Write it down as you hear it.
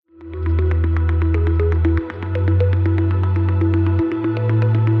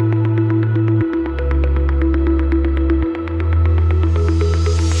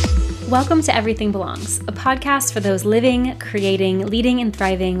Welcome to Everything Belongs, a podcast for those living, creating, leading, and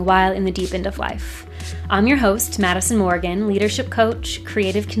thriving while in the deep end of life. I'm your host, Madison Morgan, leadership coach,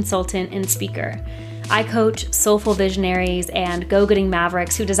 creative consultant, and speaker. I coach soulful visionaries and go-getting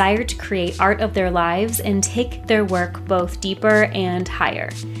mavericks who desire to create art of their lives and take their work both deeper and higher.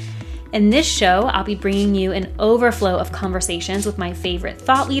 In this show, I'll be bringing you an overflow of conversations with my favorite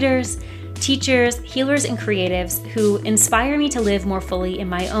thought leaders, teachers, healers, and creatives who inspire me to live more fully in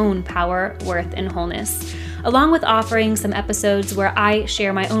my own power, worth, and wholeness, along with offering some episodes where I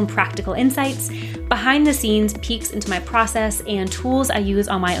share my own practical insights, behind-the-scenes peeks into my process, and tools I use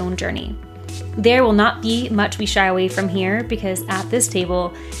on my own journey. There will not be much we shy away from here because at this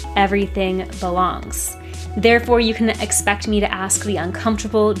table, everything belongs. Therefore, you can expect me to ask the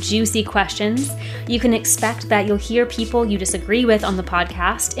uncomfortable, juicy questions. You can expect that you'll hear people you disagree with on the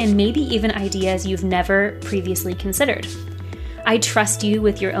podcast and maybe even ideas you've never previously considered. I trust you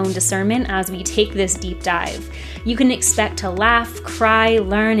with your own discernment as we take this deep dive. You can expect to laugh, cry,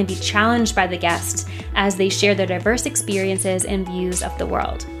 learn, and be challenged by the guests as they share their diverse experiences and views of the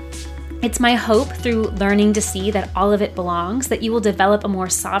world. It's my hope through learning to see that all of it belongs that you will develop a more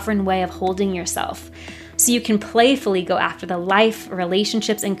sovereign way of holding yourself, so you can playfully go after the life,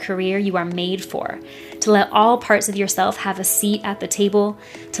 relationships, and career you are made for, to let all parts of yourself have a seat at the table,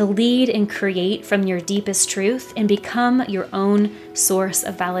 to lead and create from your deepest truth and become your own source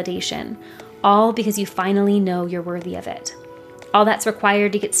of validation, all because you finally know you're worthy of it. All that's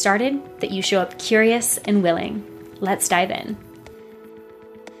required to get started, that you show up curious and willing. Let's dive in.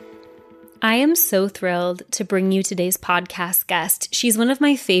 I am so thrilled to bring you today's podcast guest. She's one of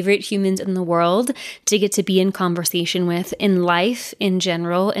my favorite humans in the world to get to be in conversation with in life, in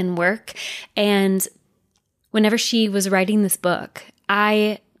general, in work. And whenever she was writing this book,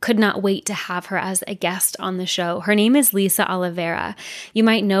 I could not wait to have her as a guest on the show. Her name is Lisa Oliveira. You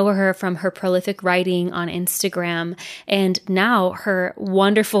might know her from her prolific writing on Instagram and now her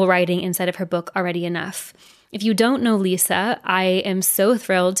wonderful writing inside of her book, Already Enough. If you don't know Lisa, I am so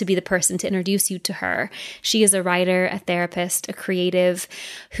thrilled to be the person to introduce you to her. She is a writer, a therapist, a creative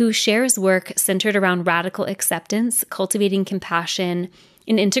who shares work centered around radical acceptance, cultivating compassion,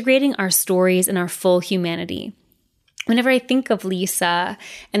 and integrating our stories and our full humanity. Whenever I think of Lisa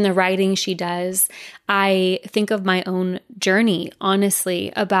and the writing she does, I think of my own journey,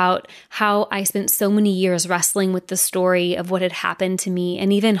 honestly, about how I spent so many years wrestling with the story of what had happened to me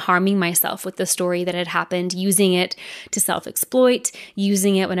and even harming myself with the story that had happened, using it to self-exploit,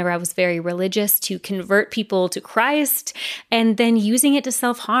 using it whenever I was very religious to convert people to Christ, and then using it to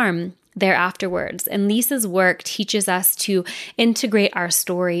self-harm thereafterwards. And Lisa's work teaches us to integrate our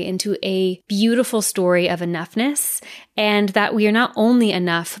story into a beautiful story of enoughness, and that we are not only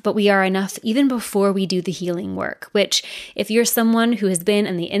enough, but we are enough even before we do the healing work, which if you're someone who has been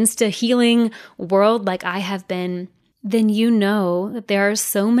in the Insta healing world like I have been, then you know that there are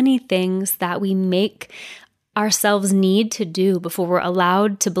so many things that we make ourselves need to do before we're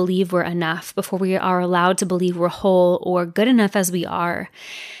allowed to believe we're enough, before we are allowed to believe we're whole or good enough as we are.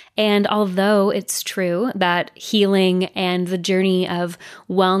 And although it's true that healing and the journey of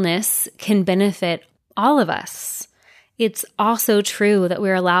wellness can benefit all of us, it's also true that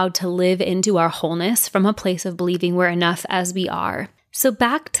we're allowed to live into our wholeness from a place of believing we're enough as we are. So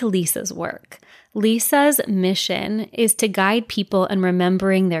back to Lisa's work. Lisa's mission is to guide people in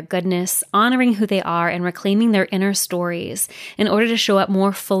remembering their goodness, honoring who they are, and reclaiming their inner stories in order to show up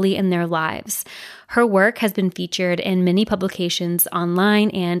more fully in their lives. Her work has been featured in many publications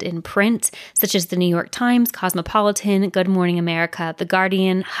online and in print, such as the New York Times, Cosmopolitan, Good Morning America, The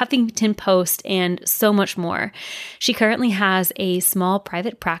Guardian, Huffington Post, and so much more. She currently has a small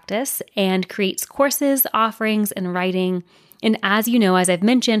private practice and creates courses, offerings, and writing. And as you know, as I've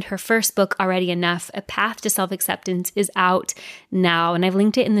mentioned, her first book, Already Enough, A Path to Self-Acceptance, is out now. And I've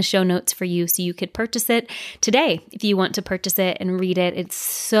linked it in the show notes for you so you could purchase it today if you want to purchase it and read it. It's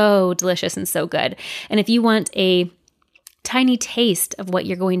so delicious and so good. And if you want a tiny taste of what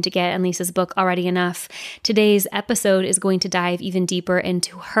you're going to get in Lisa's book, Already Enough, today's episode is going to dive even deeper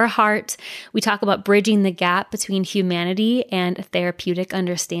into her heart. We talk about bridging the gap between humanity and a therapeutic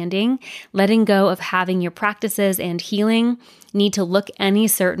understanding, letting go of having your practices and healing need to look any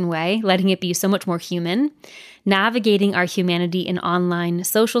certain way, letting it be so much more human, navigating our humanity in online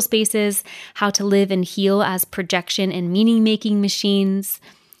social spaces, how to live and heal as projection and meaning-making machines,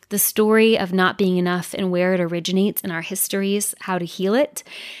 the story of not being enough and where it originates in our histories, how to heal it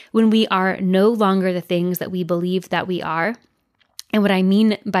when we are no longer the things that we believe that we are, And what I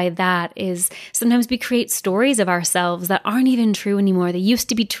mean by that is sometimes we create stories of ourselves that aren't even true anymore. They used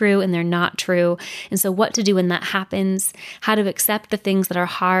to be true and they're not true. And so what to do when that happens, how to accept the things that are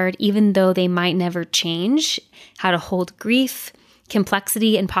hard, even though they might never change, how to hold grief,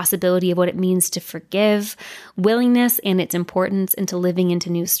 complexity and possibility of what it means to forgive, willingness and its importance into living into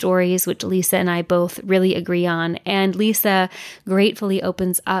new stories, which Lisa and I both really agree on. And Lisa gratefully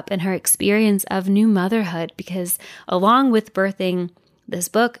opens up in her experience of new motherhood because along with birthing this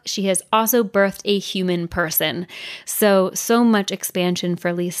book, she has also birthed a human person. So much expansion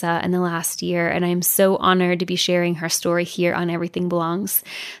for Lisa in the last year, and I'm so honored to be sharing her story here on Everything Belongs.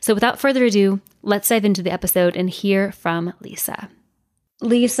 So without further ado, let's dive into the episode and hear from Lisa.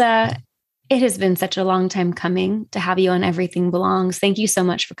 Lisa, it has been such a long time coming to have you on Everything Belongs. Thank you so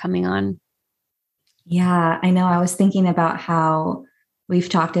much for coming on. Yeah, I know. I was thinking about how we've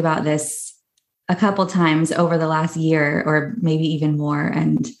talked about this a couple times over the last year or maybe even more.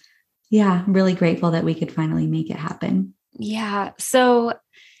 And yeah, I'm really grateful that we could finally make it happen. Yeah. So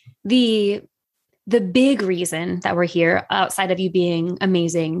the big reason that we're here, outside of you being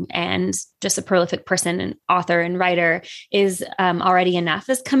amazing and just a prolific person and author and writer, is Already Enough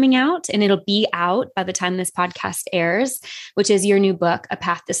is coming out, and it'll be out by the time this podcast airs, which is your new book, A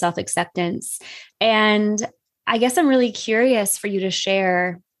Path to Self-Acceptance. And I guess I'm really curious for you to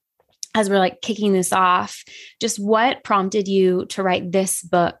share, as we're like kicking this off, just what prompted you to write this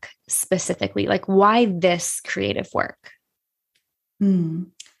book specifically? Like, why this creative work?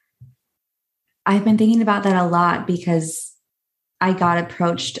 I've been thinking about that a lot because I got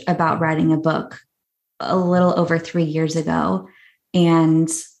approached about writing a book a little over 3 years ago. And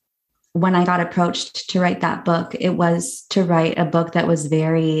when I got approached to write that book, it was to write a book that was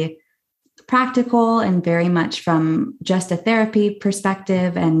very practical and very much from just a therapy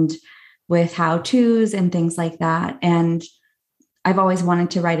perspective and with how-tos and things like that. And I've always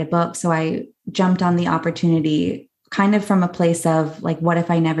wanted to write a book. So I jumped on the opportunity kind of from a place of like, what if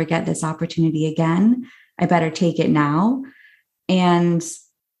I never get this opportunity again? I better take it now. And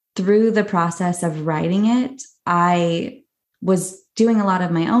through the process of writing it, I was doing a lot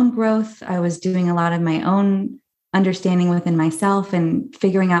of my own growth. I was doing a lot of my own understanding within myself and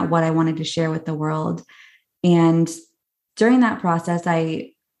figuring out what I wanted to share with the world. And during that process,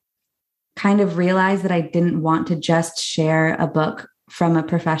 I kind of realized that I didn't want to just share a book from a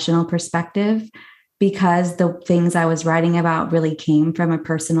professional perspective, because the things I was writing about really came from a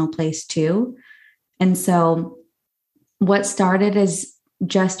personal place too. And so what started as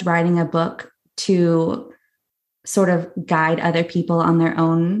just writing a book to sort of guide other people on their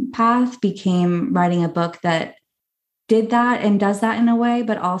own path became writing a book that did that and does that in a way,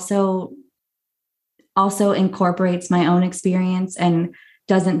 but also incorporates my own experience and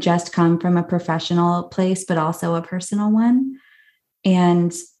doesn't just come from a professional place, but also a personal one.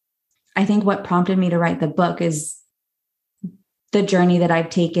 And I think what prompted me to write the book is the journey that I've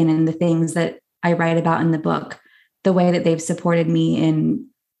taken and the things that I write about in the book, the way that they've supported me in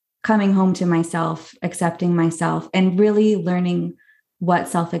coming home to myself, accepting myself, and really learning what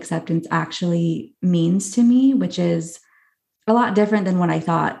self-acceptance actually means to me, which is a lot different than what I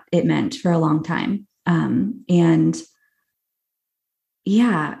thought it meant for a long time. And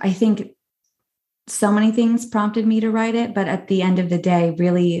yeah, I think so many things prompted me to write it, but at the end of the day,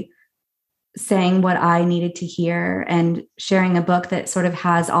 really saying what I needed to hear and sharing a book that sort of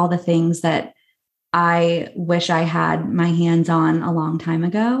has all the things that I wish I had my hands on a long time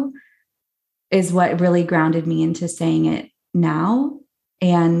ago is what really grounded me into saying it now.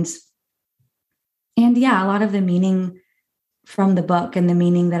 And yeah, a lot of the meaning from the book and the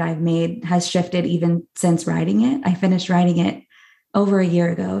meaning that I've made has shifted even since writing it. I finished writing it over a year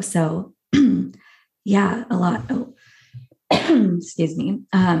ago. So yeah, a lot. Oh, excuse me.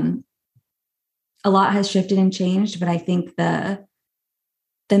 A lot has shifted and changed, but I think the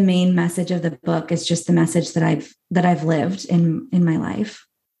main message of the book is just the message that I've lived in my life.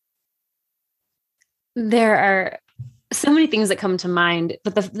 There are so many things that come to mind,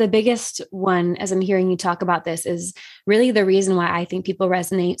 but the biggest one, as I'm hearing you talk about this, is really the reason why I think people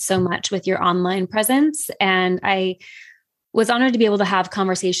resonate so much with your online presence. And I was honored to be able to have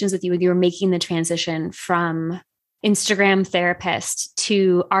conversations with you when you were making the transition from Instagram therapist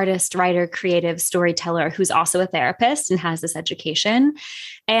to artist, writer, creative storyteller, who's also a therapist and has this education.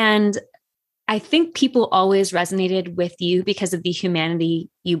 And I think people always resonated with you because of the humanity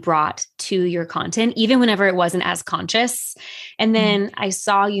you brought to your content, even whenever it wasn't as conscious. And then I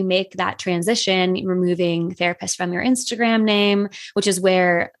saw you make that transition, removing therapist from your Instagram name, which is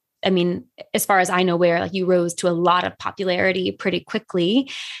where, I mean, as far as I know, where like you rose to a lot of popularity pretty quickly.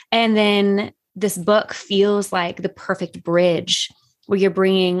 And then this book feels like the perfect bridge where you're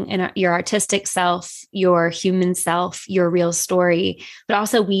bringing in your artistic self, your human self, your real story, but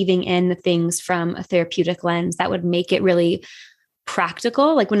also weaving in the things from a therapeutic lens that would make it really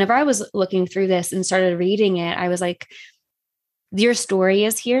practical. Like whenever I was looking through this and started reading it, I was like, your story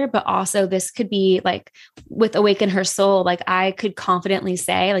is here, but also this could be like with Awaken Her Soul. Like I could confidently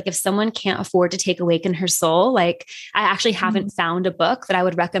say, like, if someone can't afford to take Awaken Her Soul, like I actually haven't found a book that I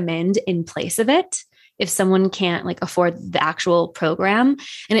would recommend in place of it if someone can't like afford the actual program.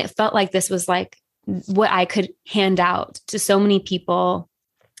 And it felt like this was like what I could hand out to so many people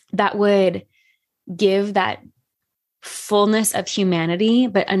that would give that fullness of humanity,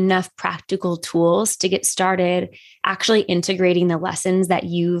 but enough practical tools to get started actually integrating the lessons that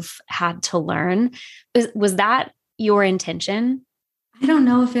you've had to learn. Was that your intention? I don't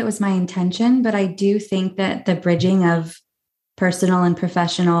know if it was my intention, but I do think that the bridging of personal and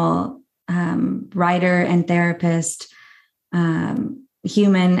professional, writer and therapist,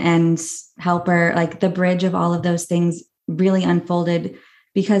 human and helper, like the bridge of all of those things really unfolded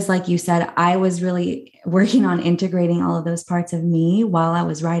because, like you said, I was really working on integrating all of those parts of me while I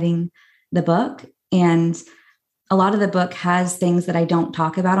was writing the book. And a lot of the book has things that I don't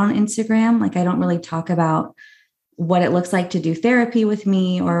talk about on Instagram. Like I don't really talk about what it looks like to do therapy with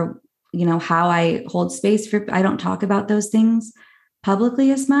me or, you know, how I hold space for, I don't talk about those things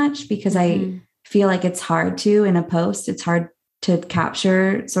publicly as much because I feel like it's hard to in a post. It's hard to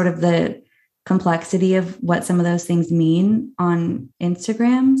capture sort of the complexity of what some of those things mean on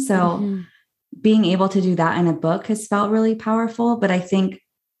Instagram. So being able to do that in a book has felt really powerful. But I think,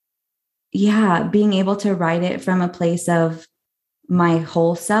 yeah, being able to write it from a place of my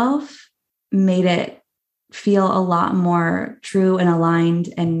whole self made it feel a lot more true and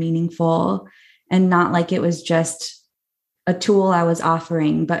aligned and meaningful, and not like it was just a tool I was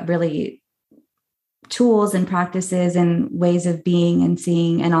offering, but really tools and practices and ways of being and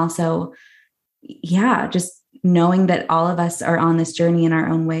seeing. And also, yeah, just knowing that all of us are on this journey in our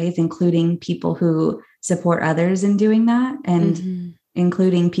own ways, including people who support others in doing that, and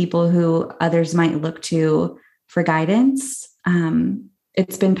including people who others might look to for guidance.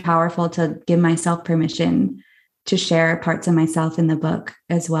 It's been powerful to give myself permission to share parts of myself in the book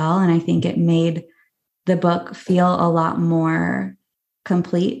as well. And I think it made the book feel a lot more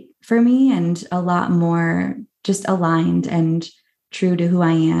complete for me and a lot more just aligned and true to who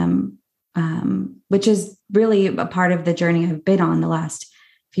I am, which is really a part of the journey I've been on the last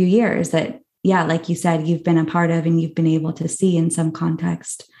few years that, yeah, like you said, you've been a part of and you've been able to see in some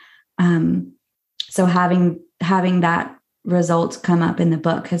context. So having that result come up in the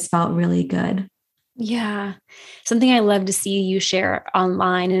book has felt really good. Yeah. Something I love to see you share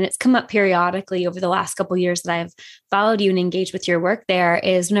online, and it's come up periodically over the last couple of years that I've followed you and engaged with your work there,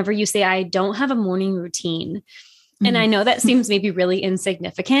 is whenever you say, I don't have a morning routine. And I know that seems maybe really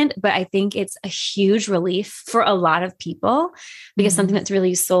insignificant, but I think it's a huge relief for a lot of people because something that's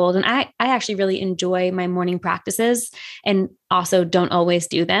really sold. And I actually really enjoy my morning practices and also don't always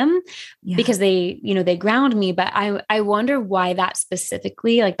do them because they ground me. But I wonder why that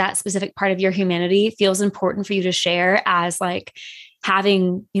specifically, like that specific part of your humanity feels important for you to share as like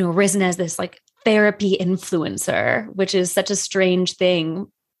having, risen as this like therapy influencer, which is such a strange thing,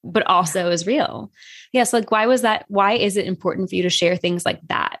 but also is real. Yes. Like, why was that? Why is it important for you to share things like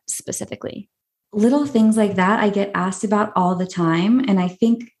that specifically? Little things like that I get asked about all the time. And I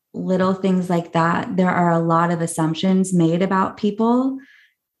think little things like that, there are a lot of assumptions made about people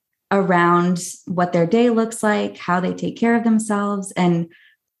around what their day looks like, how they take care of themselves. And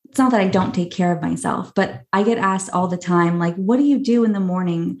it's not that I don't take care of myself, but I get asked all the time, like, what do you do in the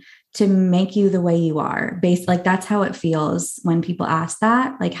morning to make you the way you are? Like, that's how it feels when people ask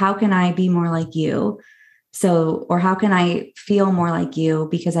that. Like, how can I be more like you? Or how can I feel more like you?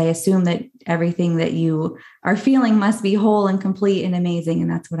 Because I assume that everything that you are feeling must be whole and complete and amazing.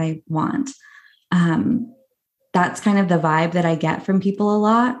 And that's what I want. That's kind of the vibe that I get from people a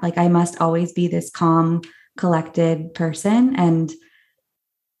lot. Like, I must always be this calm, collected person. And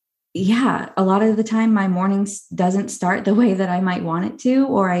yeah, a lot of the time my mornings doesn't start the way that I might want it to,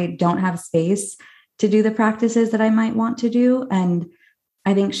 or I don't have space to do the practices that I might want to do. And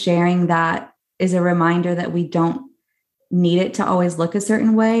I think sharing that is a reminder that we don't need it to always look a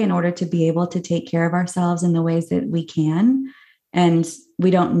certain way in order to be able to take care of ourselves in the ways that we can. And we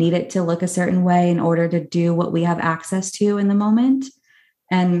don't need it to look a certain way in order to do what we have access to in the moment.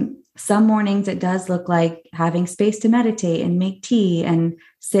 And some mornings it does look like having space to meditate and make tea and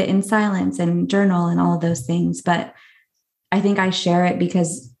sit in silence and journal and all of those things. But I think I share it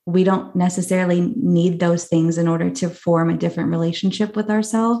because we don't necessarily need those things in order to form a different relationship with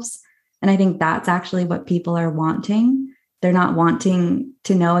ourselves. And I think that's actually what people are wanting, they're not wanting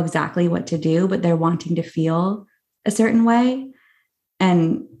to know exactly what to do, but they're wanting to feel a certain way.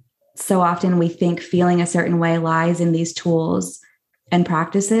 And so often we think feeling a certain way lies in these tools and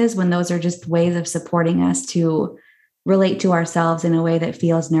practices, when those are just ways of supporting us to relate to ourselves in a way that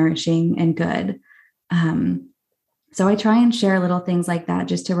feels nourishing and good. So I try and share little things like that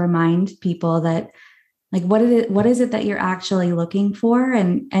just to remind people that, like, what is it that you're actually looking for,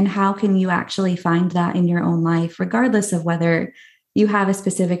 and how can you actually find that in your own life, regardless of whether you have a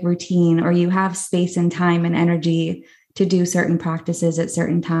specific routine or you have space and time and energy to do certain practices at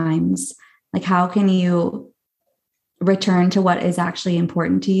certain times. Like, how can you return to what is actually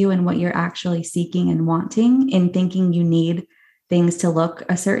important to you and what you're actually seeking and wanting, in thinking you need things to look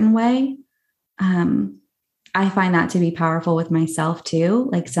a certain way? I find that to be powerful with myself too.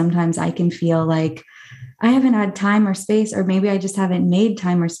 Like, sometimes I can feel like I haven't had time or space, or maybe I just haven't made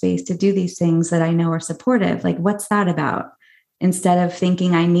time or space to do these things that I know are supportive. Like, what's that about? Instead of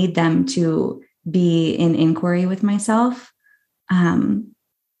thinking I need them to be in inquiry with myself.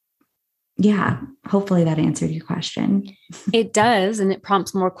 Yeah, hopefully that answered your question. It does. And it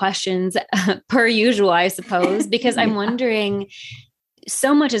prompts more questions per usual, I suppose, because I'm wondering,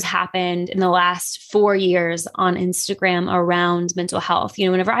 so much has happened in the last 4 years on Instagram around mental health. You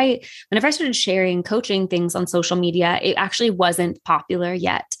know, whenever I started sharing coaching things on social media, it actually wasn't popular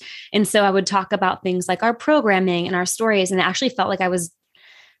yet. And so I would talk about things like our programming and our stories. And it actually felt like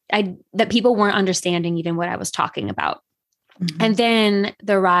that people weren't understanding even what I was talking about. Mm-hmm. And then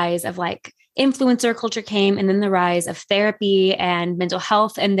the rise of like influencer culture came, and then the rise of therapy and mental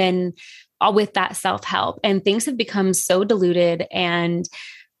health, and then all with that self-help, and things have become so diluted. And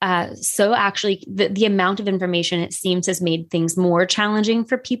so actually the amount of information, it seems, has made things more challenging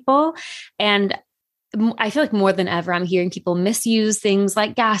for people. And I feel like more than ever, I'm hearing people misuse things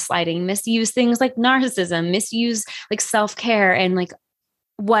like gaslighting, misuse things like narcissism, misuse like self-care, and like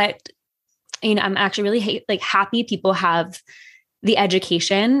I'm actually really happy people have the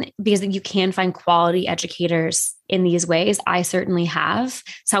education, because you can find quality educators in these ways. I certainly have.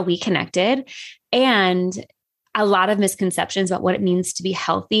 It's how we connected. And a lot of misconceptions about what it means to be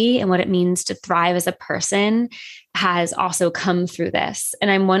healthy and what it means to thrive as a person has also come through this. And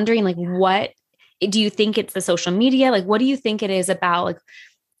I'm wondering, like, what do you think it's the social media? Like, what do you think it is about? Like,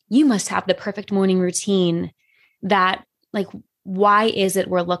 you must have the perfect morning routine that, like, why is it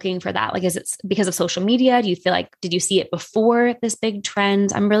we're looking for that? Like, is it because of social media? Do you feel like, did you see it before this big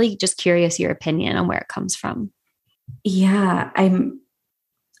trend? I'm really just curious your opinion on where it comes from. Yeah,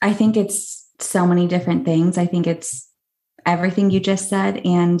 I think it's so many different things. I think it's everything you just said,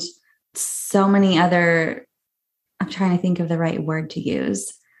 and so many other, I'm trying to think of the right word to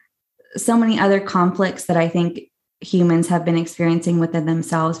use. So many other conflicts that I think humans have been experiencing within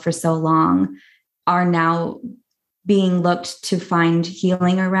themselves for so long are now being looked to find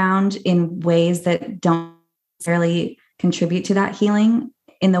healing around in ways that don't necessarily contribute to that healing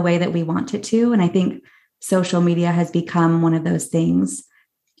in the way that we want it to. And I think social media has become one of those things.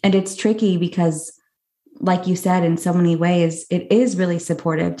 And it's tricky because, like you said, in so many ways, it is really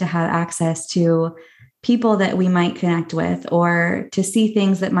supportive to have access to people that we might connect with, or to see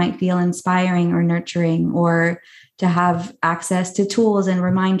things that might feel inspiring or nurturing, or to have access to tools and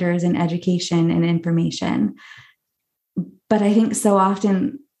reminders and education and information. But I think so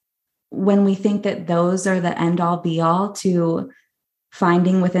often when we think that those are the end all be all to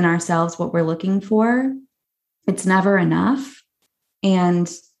finding within ourselves what we're looking for, it's never enough.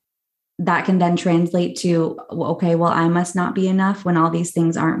 And that can then translate to, okay, well, I must not be enough when all these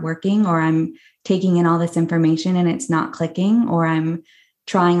things aren't working, or I'm taking in all this information and it's not clicking, or I'm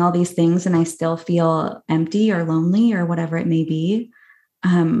trying all these things and I still feel empty or lonely, or whatever it may be.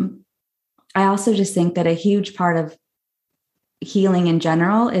 I also just think that a huge part of healing in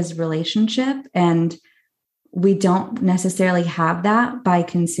general is relationship. And we don't necessarily have that by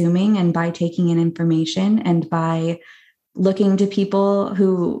consuming and by taking in information and by looking to people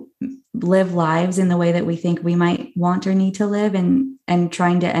who live lives in the way that we think we might want or need to live, and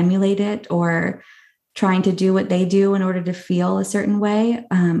trying to emulate it, or trying to do what they do in order to feel a certain way.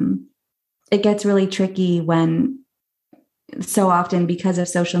 It gets really tricky when so often, because of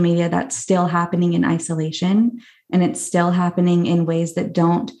social media, that's still happening in isolation, and it's still happening in ways that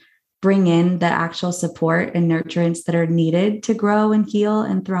don't bring in the actual support and nurturance that are needed to grow and heal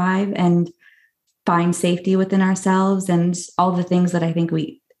and thrive and find safety within ourselves and all the things that I think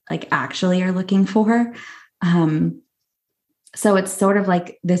we actually are looking for. So it's sort of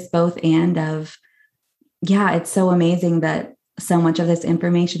like this both and of, yeah, it's so amazing that so much of this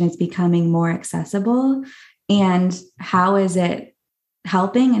information is becoming more accessible. And how is it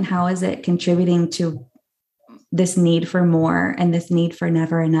helping, and how is it contributing to this need for more and this need for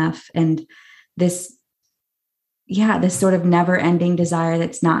never enough and this sort of never ending desire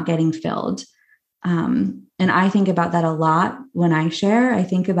that's not getting filled. And I think about that a lot when I share. I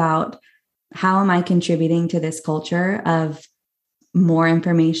think about, how am I contributing to this culture of more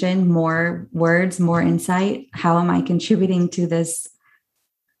information, more words, more insight? How am I contributing to this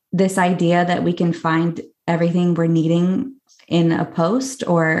idea that we can find everything we're needing in a post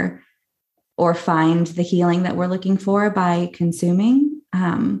or find the healing that we're looking for by consuming?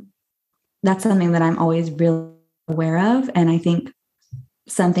 That's something that I'm always really aware of. And I think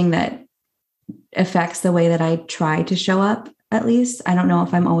something that affects the way that I try to show up, at least. I don't know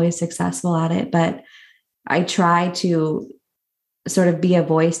if I'm always successful at it, but I try to sort of be a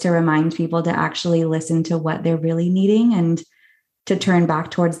voice to remind people to actually listen to what they're really needing and to turn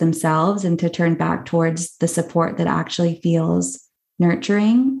back towards themselves and to turn back towards the support that actually feels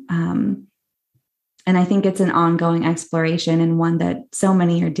nurturing. And I think it's an ongoing exploration and one that so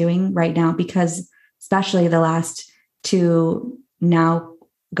many are doing right now, because especially the last 2, now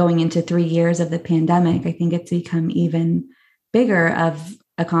going into 3 years of the pandemic, I think it's become even bigger of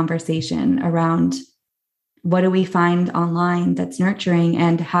a conversation around what do we find online that's nurturing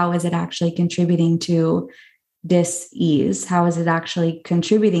and how is it actually contributing to dis-ease? How is it actually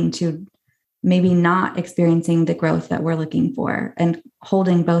contributing to maybe not experiencing the growth that we're looking for? And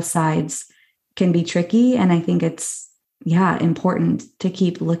holding both sides can be tricky. And I think it's, important to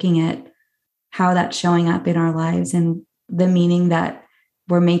keep looking at how that's showing up in our lives and the meaning that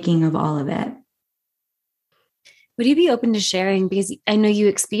we're making of all of it. Would you be open to sharing, because I know you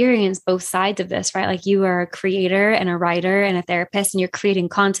experience both sides of this, right? Like you are a creator and a writer and a therapist, and you're creating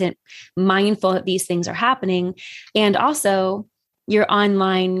content mindful that these things are happening. And also you're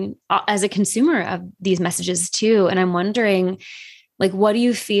online as a consumer of these messages too. And I'm wondering, like, what do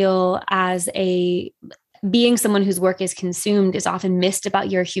you feel as being someone whose work is consumed is often missed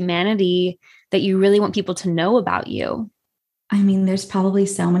about your humanity that you really want people to know about you? I mean, there's probably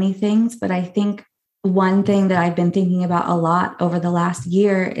so many things, but I think one thing that I've been thinking about a lot over the last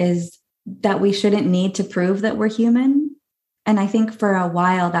year is that we shouldn't need to prove that we're human. And I think for a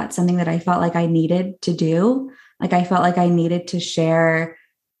while, that's something that I felt like I needed to do. Like I felt like I needed to share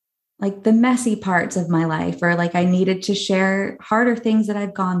like the messy parts of my life, or like I needed to share harder things that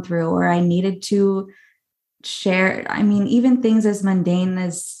I've gone through, or I needed to share, I mean, even things as mundane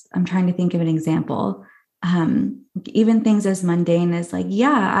as, I'm trying to think of an example. Even things as mundane as like,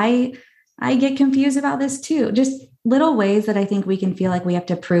 I get confused about this too. Just little ways that I think we can feel like we have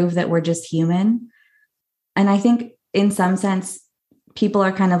to prove that we're just human. And I think in some sense, people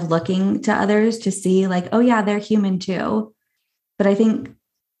are kind of looking to others to see like, oh yeah, they're human too. But I think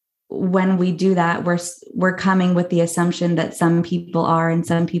when we do that, we're coming with the assumption that some people are and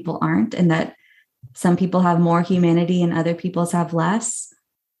some people aren't, and that some people have more humanity and other people's have less,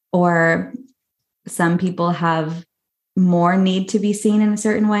 or some people have more need to be seen in a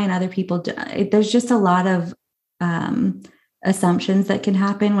certain way and other people do. There's just a lot of assumptions that can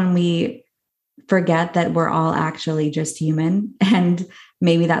happen when we forget that we're all actually just human. And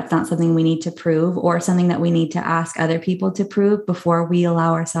maybe that's not something we need to prove, or something that we need to ask other people to prove before we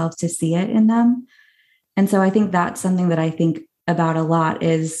allow ourselves to see it in them. And so I think that's something that I think about a lot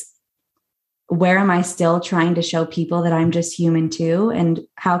is, where am I still trying to show people that I'm just human too? And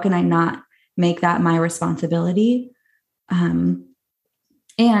how can I not make that my responsibility?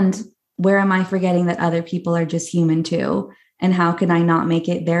 And where am I forgetting that other people are just human too? And how can I not make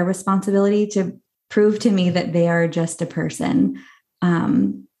it their responsibility to prove to me that they are just a person?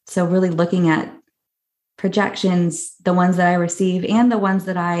 So really looking at projections, the ones that I receive and the ones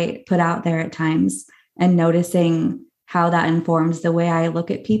that I put out there at times, and noticing how that informs the way I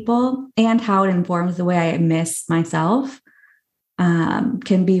look at people and how it informs the way I miss myself,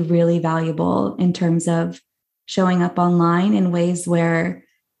 can be really valuable in terms of showing up online in ways where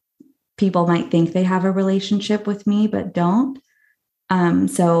people might think they have a relationship with me, but don't.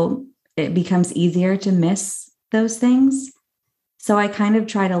 So it becomes easier to miss those things. So I kind of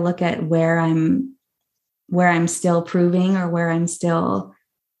try to look at where I'm still proving, or where I'm still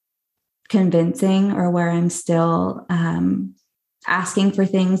convincing, or where I'm still asking for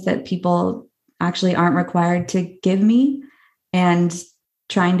things that people actually aren't required to give me, and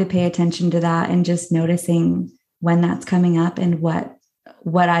trying to pay attention to that and just noticing when that's coming up and what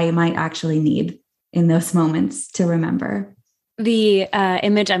I might actually need in those moments to remember. The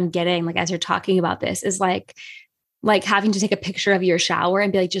image I'm getting, like, as you're talking about this, is like having to take a picture of your shower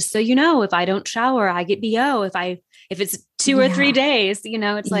and be like, just so you know, if I don't shower, I get BO. If it's 2 or 3 days,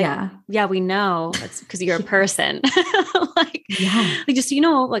 it's like, Yeah. yeah, we know it's because you're a person. like, Yeah. like just,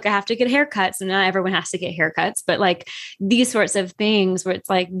 like I have to get haircuts, and not everyone has to get haircuts, but like these sorts of things where it's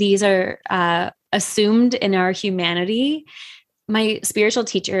like, these are assumed in our humanity. My spiritual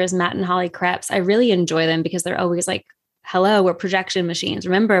teachers, Matt and Holly Krebs, I really enjoy them because they're always like, hello, we're projection machines.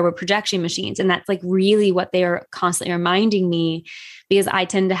 Remember, we're projection machines. And that's like really what they are constantly reminding me, because I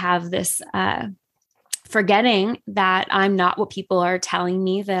tend to have this forgetting that I'm not what people are telling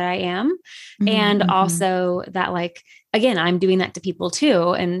me that I am. Mm-hmm. And also that, like, again, I'm doing that to people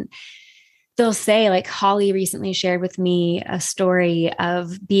too. And they'll say, like, Holly recently shared with me a story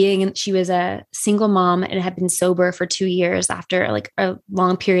of she was a single mom and had been sober for 2 years after like a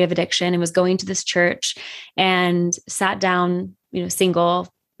long period of addiction, and was going to this church and sat down, single,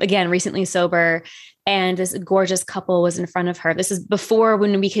 again, recently sober. And this gorgeous couple was in front of her. This is before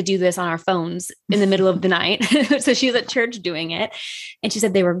when we could do this on our phones in the middle of the night. So she was at church doing it. And she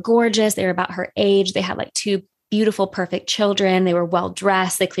said they were gorgeous. They were about her age. They had like 2 beautiful, perfect children. They were well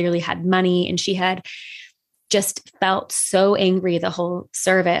dressed. They clearly had money. And she had just felt so angry the whole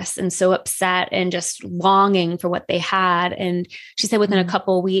service, and so upset, and just longing for what they had. And she said within a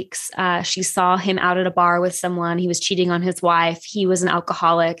couple of weeks, she saw him out at a bar with someone. He was cheating on his wife. He was an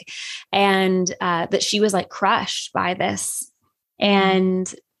alcoholic, and that she was like crushed by this.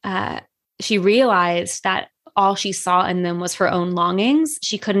 And she realized that all she saw in them was her own longings.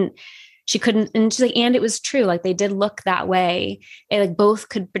 She couldn't, and she's like, and it was true. Like, they did look that way. And like both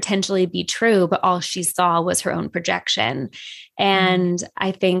could potentially be true, but all she saw was her own projection. And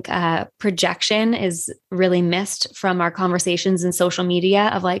I think projection is really missed from our conversations in social media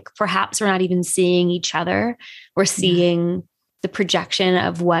of like, perhaps we're not even seeing each other. We're seeing the projection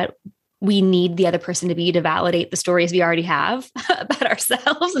of what we need the other person to be to validate the stories we already have about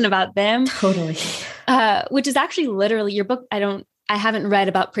ourselves and about them. Totally. Which is actually literally your book. I haven't read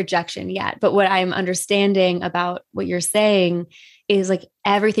about projection yet, but what I'm understanding about what you're saying is like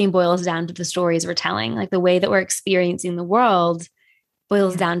everything boils down to the stories we're telling. Like the way that we're experiencing the world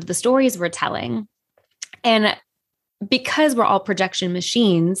boils down to the stories we're telling. And because we're all projection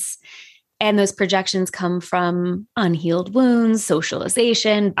machines, and those projections come from unhealed wounds,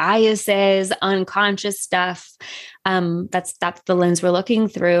 socialization, biases, unconscious stuff, that's the lens we're looking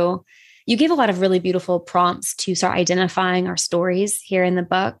through. You gave a lot of really beautiful prompts to start identifying our stories here in the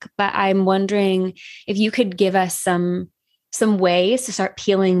book, but I'm wondering if you could give us some ways to start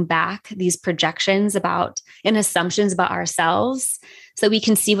peeling back these projections about and assumptions about ourselves so we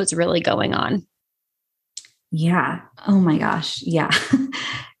can see what's really going on. Yeah. Oh my gosh. Yeah.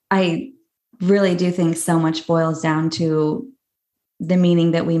 I really do think so much boils down to the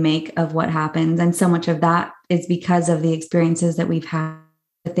meaning that we make of what happens. And so much of that is because of the experiences that we've had,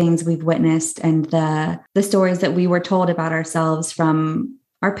 the things we've witnessed, and the stories that we were told about ourselves from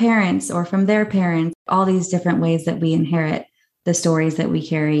our parents or from their parents, all these different ways that we inherit the stories that we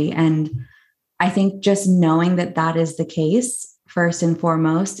carry. And I think just knowing that that is the case, first and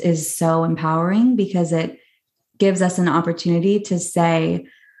foremost, is so empowering, because it gives us an opportunity to say,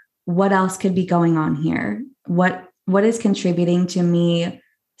 what else could be going on here? What is contributing to me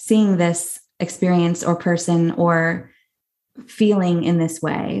seeing this experience or person or feeling in this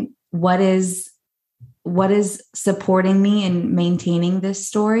way? What is supporting me in maintaining this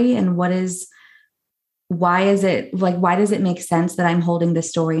story? And why does it make sense that I'm holding this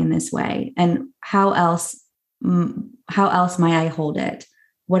story in this way? And how else might I hold it?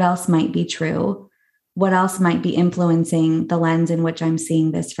 What else might be true? What else might be influencing the lens in which I'm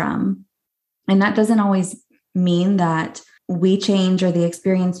seeing this from? And that doesn't always mean that we change or the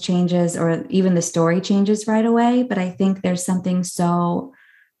experience changes or even the story changes right away. But I think there's something so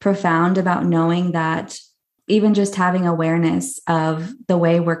profound about knowing that even just having awareness of the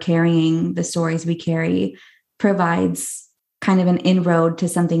way we're carrying the stories we carry provides kind of an inroad to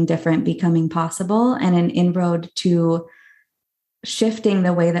something different becoming possible, and an inroad to shifting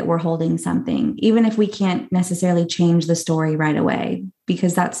the way that we're holding something, even if we can't necessarily change the story right away,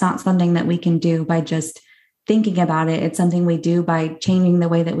 because that's not something that we can do by just thinking about it. It's something we do by changing the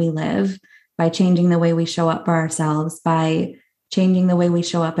way that we live, by changing the way we show up for ourselves, by changing the way we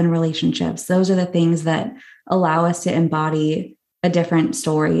show up in relationships. Those are the things that allow us to embody a different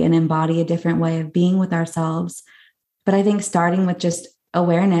story and embody a different way of being with ourselves. But I think starting with just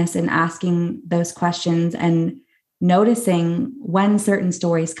awareness and asking those questions and noticing when certain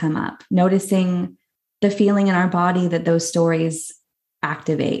stories come up, noticing the feeling in our body that those stories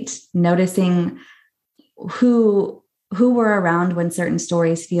activate, noticing who were around when certain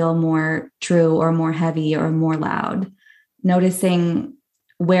stories feel more true or more heavy or more loud, noticing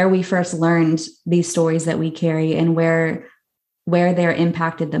where we first learned these stories that we carry and where where they're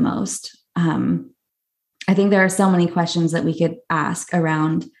impacted the most. I think there are so many questions that we could ask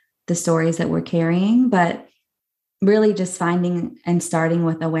around the stories that we're carrying, but really just finding and starting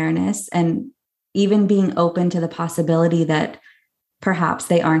with awareness and even being open to the possibility that perhaps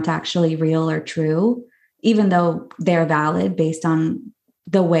they aren't actually real or true, even though they're valid based on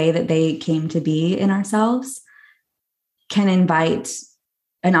the way that they came to be in ourselves, can invite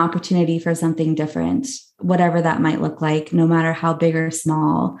an opportunity for something different, whatever that might look like, no matter how big or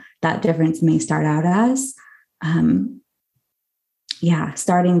small that difference may start out as.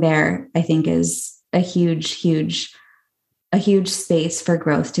 Starting there, I think, is a huge space for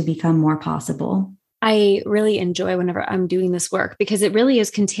growth to become more possible. I really enjoy whenever I'm doing this work because it really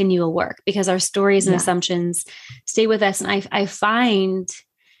is continual work, because our stories and assumptions stay with us. And I find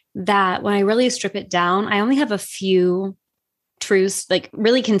that when I really strip it down, I only have a few truths, like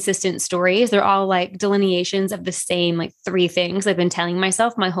really consistent stories. They're all like delineations of the same, like 3 things I've been telling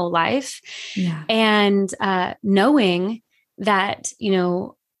myself my whole life. Yeah. And knowing that,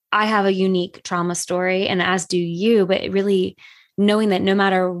 I have a unique trauma story, and as do you, but really knowing that no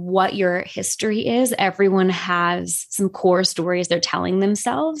matter what your history is, everyone has some core stories they're telling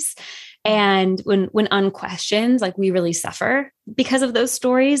themselves. And when unquestioned, like, we really suffer because of those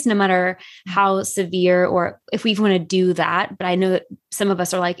stories, no matter how severe, or if we even want to do that. But I know that some of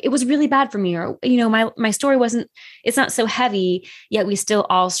us are like, it was really bad for me, or, my story it's not so heavy, yet we still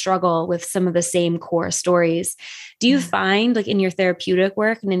all struggle with some of the same core stories. Do you find, like, in your therapeutic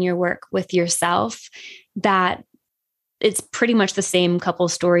work and in your work with yourself, that it's pretty much the same couple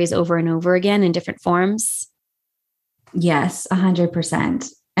stories over and over again in different forms? Yes,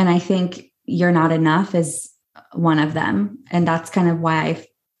 100%. And I think "You're Not Enough" is one of them. And that's kind of why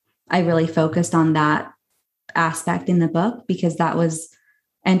I really focused on that aspect in the book, because that was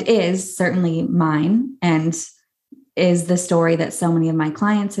and is certainly mine, and is the story that so many of my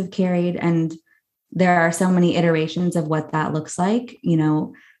clients have carried. And there are so many iterations of what that looks like.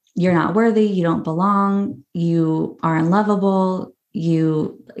 You're not worthy, you don't belong, you are unlovable.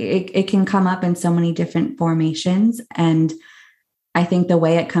 It can come up in so many different formations. And I think the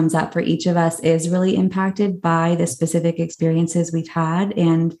way it comes up for each of us is really impacted by the specific experiences we've had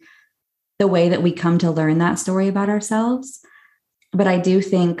and the way that we come to learn that story about ourselves. But I do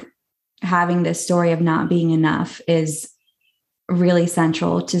think having this story of not being enough is really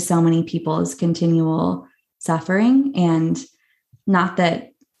central to so many people's continual suffering. And not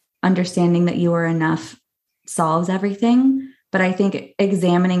that understanding that you are enough solves everything, but I think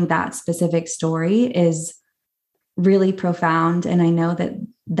examining that specific story is really profound. And I know that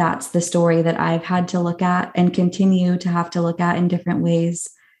that's the story that I've had to look at and continue to have to look at in different ways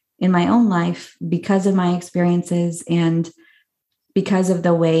in my own life because of my experiences and because of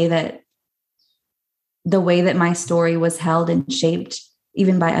the way that my story was held and shaped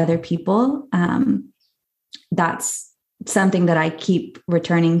even by other people. That's something that I keep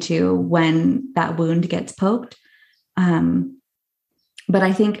returning to when that wound gets poked. But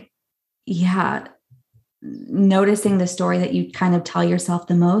I think, noticing the story that you kind of tell yourself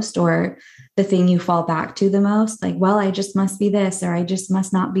the most, or the thing you fall back to the most, like, well, I just must be this, or I just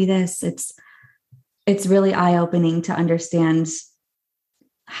must not be this. It's really eye-opening to understand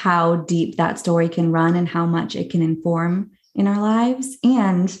how deep that story can run and how much it can inform in our lives,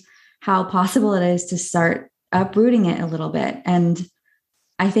 and how possible it is to start uprooting it a little bit. And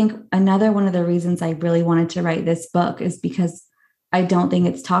I think another one of the reasons I really wanted to write this book is because I don't think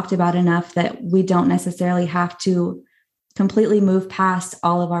it's talked about enough that we don't necessarily have to completely move past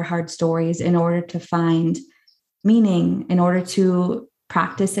all of our hard stories in order to find meaning, in order to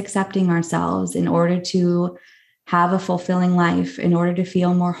practice accepting ourselves, in order to have a fulfilling life, in order to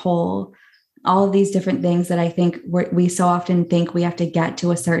feel more whole. All of these different things that I think we so often think we have to get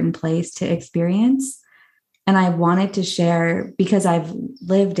to a certain place to experience. And I wanted to share, because I've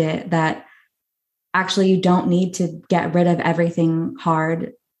lived it, that actually you don't need to get rid of everything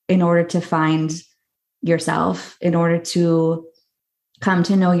hard in order to find yourself, in order to come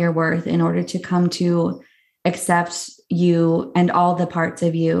to know your worth, in order to come to accept you and all the parts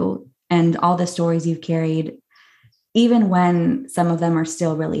of you and all the stories you've carried, even when some of them are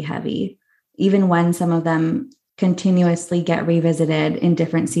still really heavy, even when some of them continuously get revisited in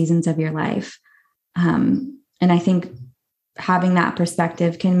different seasons of your life. And I think having that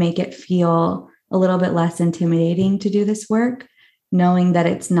perspective can make it feel a little bit less intimidating to do this work, knowing that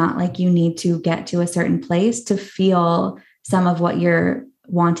it's not like you need to get to a certain place to feel some of what you're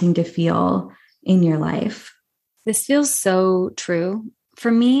wanting to feel in your life. This feels so true for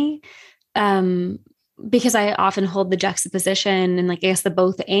me, because I often hold the juxtaposition and, like, I guess the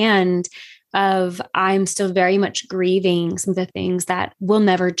both and of I'm still very much grieving some of the things that will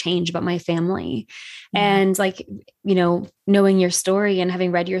never change about my family. And like, knowing your story and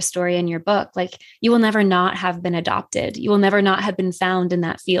having read your story in your book, like you will never not have been adopted. You will never not have been found in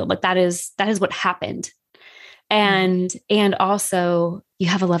that field. Like that is what happened. And also you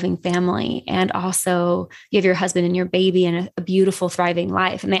have a loving family, and also you have your husband and your baby and a beautiful, thriving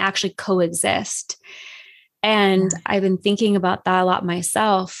life, and they actually coexist. And I've been thinking about that a lot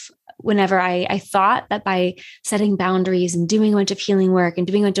myself. Whenever I thought that by setting boundaries and doing a bunch of healing work and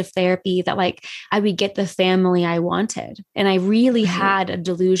doing a bunch of therapy, that like I would get the family I wanted. And I really had a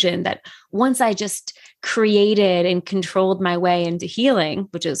delusion that once I just created and controlled my way into healing,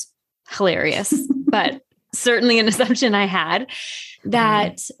 which is hilarious, but certainly an assumption I had,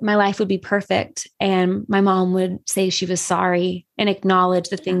 that my life would be perfect. And my mom would say she was sorry and acknowledge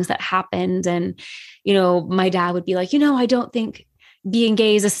the things that happened. And, my dad would be like, I don't think being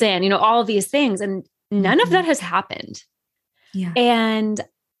gay is a sin, all of these things. And none of that has happened. Yeah. And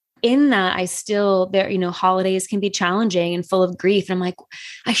in that, I still, holidays can be challenging and full of grief. And I'm like,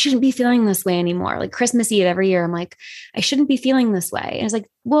 I shouldn't be feeling this way anymore. Like Christmas Eve every year, I'm like, I shouldn't be feeling this way. And it's like,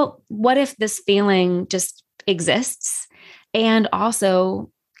 well, what if this feeling just exists? And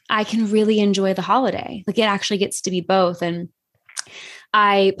also I can really enjoy the holiday. Like it actually gets to be both. And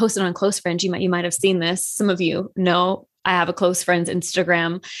I posted on Close Friends. You might have seen this. Some of you know I have a Close Friends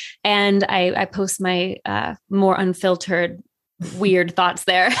Instagram, and I post my more unfiltered, weird thoughts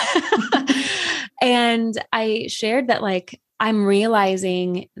there. And I shared that like I'm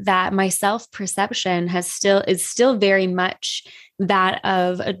realizing that my self-perception is still very much that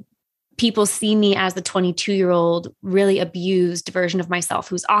of people see me as the 22-year-old, really abused version of myself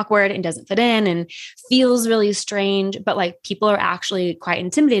who's awkward and doesn't fit in and feels really strange. But like people are actually quite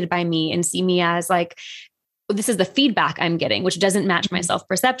intimidated by me and see me as like, this is the feedback I'm getting, which doesn't match my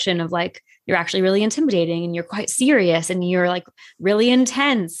self-perception of like, you're actually really intimidating and you're quite serious and you're like really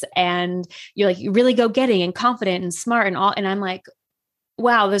intense and you're like, you really go getting and confident and smart and all. And I'm like,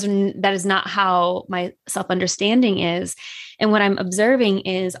 wow, that is not how my self-understanding is. And what I'm observing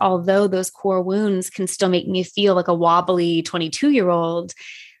is, although those core wounds can still make me feel like a wobbly 22-year-old,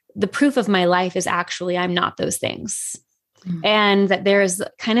 the proof of my life is actually I'm not those things. And that there's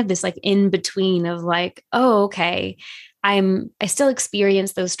kind of this like in between of like, oh, okay, I still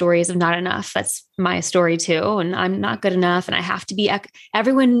experience those stories of not enough. That's my story too. And I'm not good enough. And I have to be,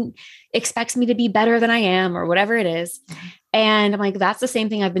 everyone expects me to be better than I am or whatever it is. And I'm like, that's the same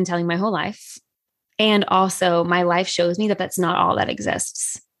thing I've been telling my whole life. And also my life shows me that that's not all that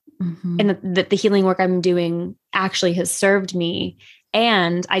exists. And that the healing work I'm doing actually has served me.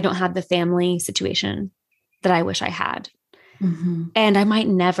 And I don't have the family situation that I wish I had. And I might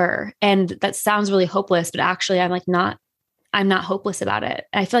never, and that sounds really hopeless, but actually I'm not hopeless about it.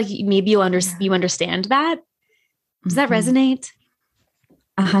 I feel like maybe you understand that. Does that resonate?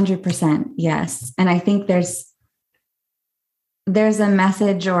 100%. Yes. And I think there's a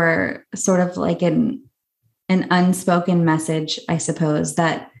message, or sort of like an unspoken message, I suppose,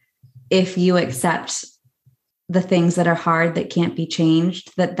 that if you accept the things that are hard, that can't be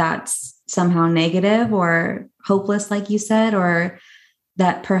changed, that's somehow negative or hopeless, like you said, or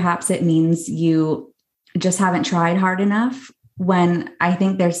that perhaps it means you just haven't tried hard enough, when I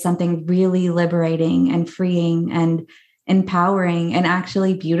think there's something really liberating and freeing and empowering and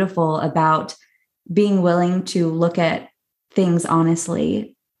actually beautiful about being willing to look at things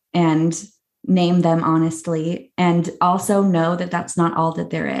honestly and name them honestly, and also know that that's not all that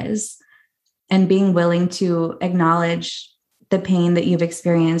there is, and being willing to acknowledge the pain that you've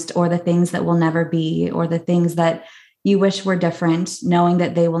experienced, or the things that will never be, or the things that you wish were different, knowing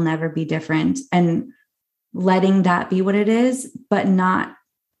that they will never be different, and letting that be what it is, but not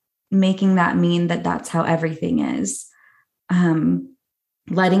making that mean that that's how everything is.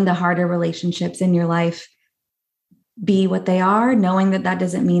 Letting the harder relationships in your life be what they are, knowing that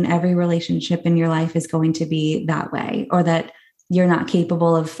doesn't mean every relationship in your life is going to be that way, or that you're not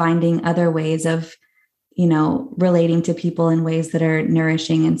capable of finding other ways of, relating to people in ways that are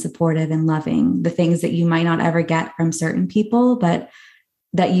nourishing and supportive and loving, the things that you might not ever get from certain people, but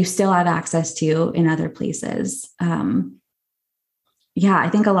that you still have access to in other places. I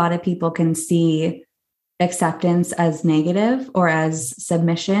think a lot of people can see acceptance as negative, or as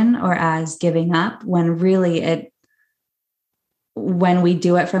submission, or as giving up, when really when we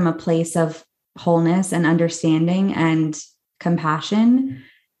do it from a place of wholeness and understanding and compassion,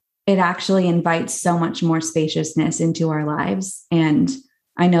 it actually invites so much more spaciousness into our lives. And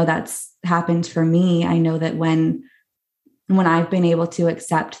I know that's happened for me. I know that when I've been able to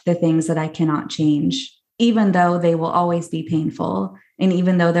accept the things that I cannot change, even though they will always be painful And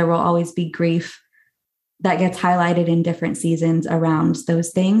even though there will always be grief that gets highlighted in different seasons around those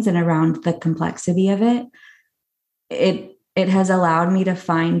things and around the complexity of it, it has allowed me to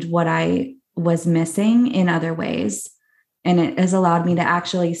find what I was missing in other ways. And it has allowed me to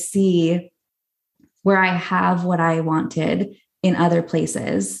actually see where I have what I wanted in other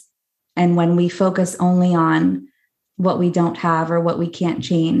places. And when we focus only on what we don't have or what we can't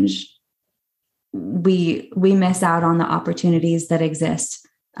change, we miss out on the opportunities that exist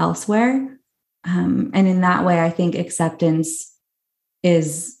elsewhere. And in that way, I think acceptance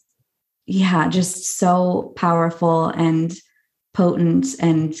is, just so powerful and potent,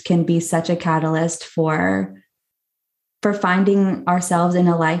 and can be such a catalyst for finding ourselves in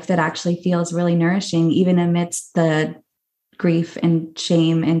a life that actually feels really nourishing, even amidst the grief and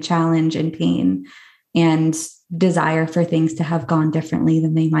shame and challenge and pain and desire for things to have gone differently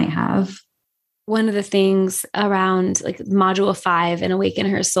than they might have. One of the things around like module 5 in Awaken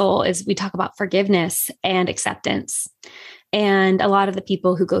Her Soul is we talk about forgiveness and acceptance. And a lot of the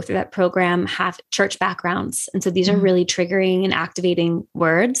people who go through that program have church backgrounds. And so these are really triggering and activating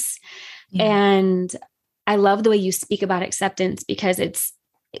words. Yeah. And I love the way you speak about acceptance, because it's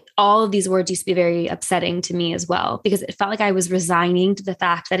all of these words used to be very upsetting to me as well, because it felt like I was resigning to the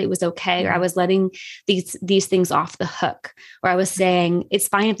fact that it was okay, or I was letting these things off the hook, or I was saying it's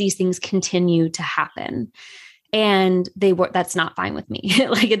fine if these things continue to happen. And that's not fine with me.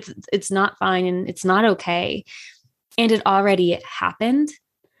 Like it's not fine, and it's not okay. And it already happened.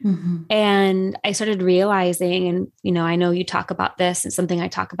 Mm-hmm. And I started realizing, and, I know you talk about this, and something I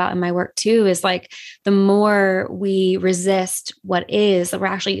talk about in my work too, is like the more we resist what is, we're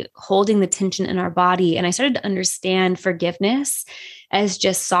actually holding the tension in our body. And I started to understand forgiveness as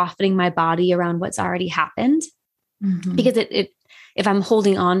just softening my body around what's already happened. Mm-hmm. Because if I'm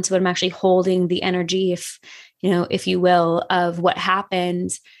holding on to it, I'm actually holding the energy, if you will, of what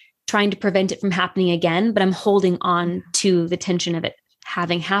happened, trying to prevent it from happening again, but I'm holding on to the tension of it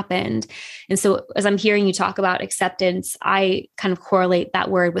having happened. And so as I'm hearing you talk about acceptance, I kind of correlate that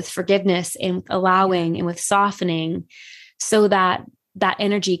word with forgiveness and allowing and with softening, so that that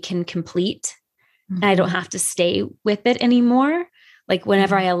energy can complete. Mm-hmm. And I don't have to stay with it anymore. Like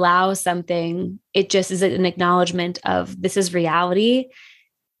whenever I allow something, it just is an acknowledgement of this is reality.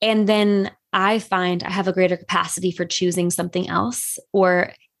 And then I find I have a greater capacity for choosing something else,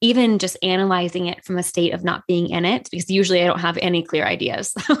 or even just analyzing it from a state of not being in it, because usually I don't have any clear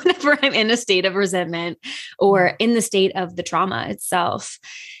ideas whenever I'm in a state of resentment or in the state of the trauma itself.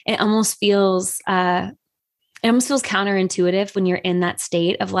 It almost feels counterintuitive when you're in that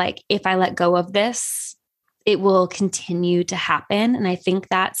state of like, if I let go of this, it will continue to happen. And I think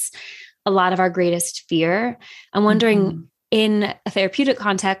that's a lot of our greatest fear. I'm wondering, in a therapeutic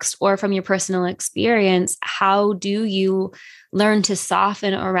context or from your personal experience, how do you learn to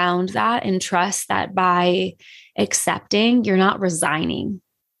soften around that and trust that by accepting, you're not resigning?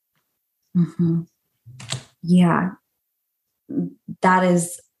 Mm-hmm. Yeah. That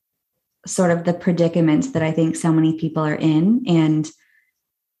is sort of the predicament that I think so many people are in. And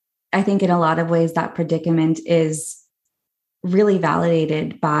I think in a lot of ways that predicament is really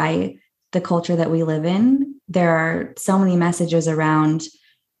validated by the culture that we live in. There are so many messages around,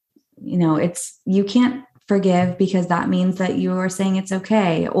 you can't forgive because that means that you are saying it's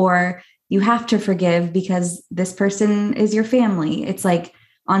okay, or you have to forgive because this person is your family. It's like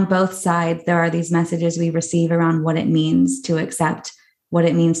on both sides, there are these messages we receive around what it means to accept, what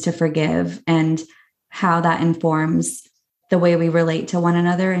it means to forgive, and how that informs the way we relate to one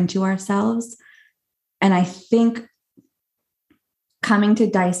another and to ourselves. And I think coming to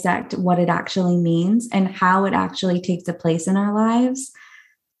dissect what it actually means and how it actually takes a place in our lives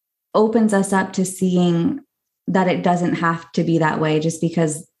opens us up to seeing that it doesn't have to be that way just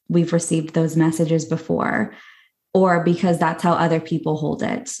because we've received those messages before, or because that's how other people hold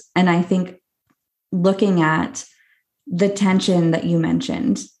it. And I think looking at the tension that you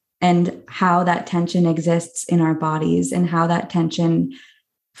mentioned and how that tension exists in our bodies and how that tension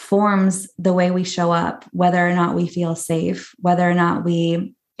forms the way we show up, whether or not we feel safe, whether or not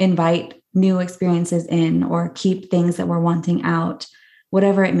we invite new experiences in or keep things that we're wanting out,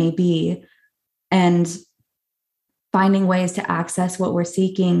 whatever it may be, and finding ways to access what we're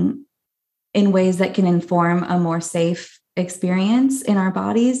seeking in ways that can inform a more safe experience in our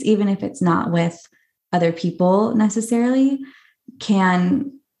bodies, even if it's not with other people necessarily,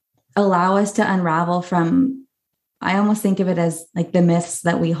 can allow us to unravel from, I almost think of it as like the myths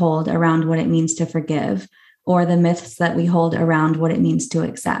that we hold around what it means to forgive, or the myths that we hold around what it means to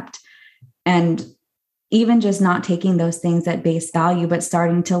accept. And even just not taking those things at base value, but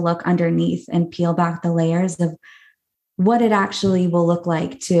starting to look underneath and peel back the layers of what it actually will look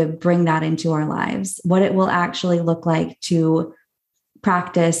like to bring that into our lives, what it will actually look like to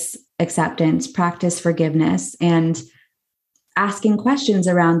practice acceptance, practice forgiveness, and asking questions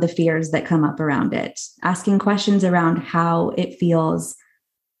around the fears that come up around it, asking questions around how it feels,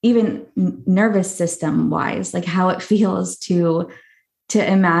 even nervous system wise, like how it feels to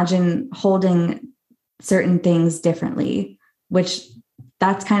imagine holding certain things differently, which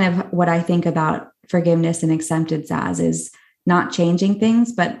that's kind of what I think about forgiveness and acceptance as, is not changing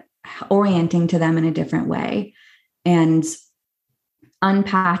things, but orienting to them in a different way. And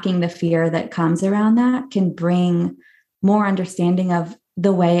unpacking the fear that comes around that can bring more understanding of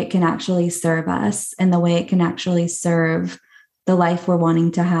the way it can actually serve us and the way it can actually serve the life we're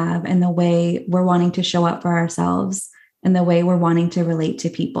wanting to have and the way we're wanting to show up for ourselves and the way we're wanting to relate to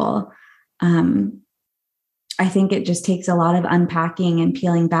people. I think it just takes a lot of unpacking and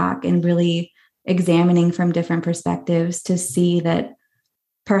peeling back and really examining from different perspectives to see that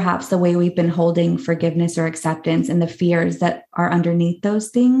perhaps the way we've been holding forgiveness or acceptance and the fears that are underneath those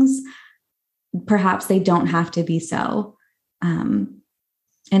things, perhaps they don't have to be so. And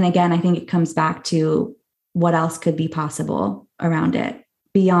again, I think it comes back to what else could be possible around it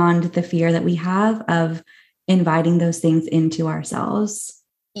beyond the fear that we have of inviting those things into ourselves.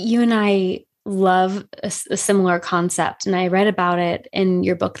 You and I love a similar concept. And I read about it in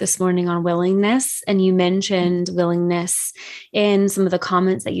your book this morning on willingness. And you mentioned willingness in some of the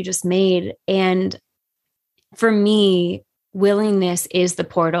comments that you just made. And for me, willingness is the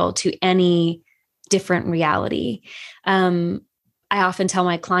portal to any different reality. I often tell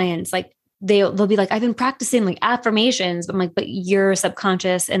my clients, like, they'll be like, I've been practicing like affirmations. But I'm like, but your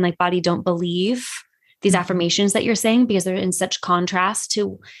subconscious and like body don't believe these affirmations that you're saying because they're in such contrast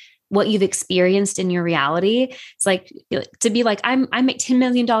to what you've experienced in your reality. It's like to be like, I make $10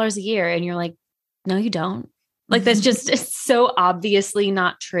 million a year. And you're like, no, you don't. Like, that's just it's so obviously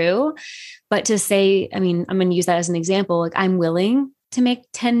not true. But to say, I mean, I'm going to use that as an example. Like, I'm willing to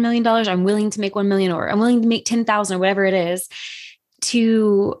make $10 million. I'm willing to make 1 million, or I'm willing to make 10,000 or whatever it is,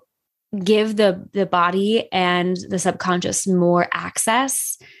 to give the body and the subconscious more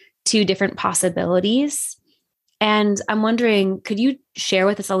access to different possibilities. And I'm wondering, could you share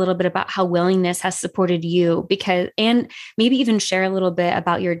with us a little bit about how willingness has supported you? And maybe even share a little bit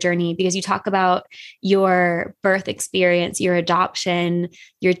about your journey, because you talk about your birth experience, your adoption,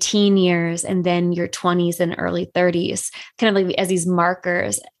 your teen years, and then your 20s and early 30s, kind of like as these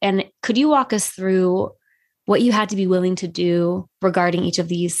markers. And could you walk us through what you had to be willing to do regarding each of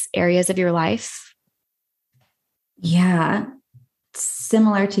these areas of your life? Yeah.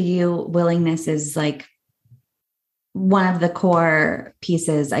 Similar to you, willingness is like one of the core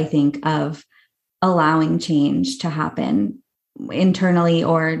pieces, I think, of allowing change to happen internally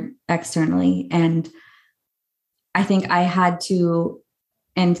or externally. And I think I had to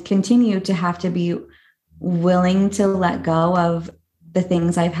and continue to have to be willing to let go of the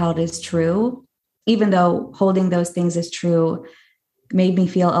things I've held as true, even though holding those things as true made me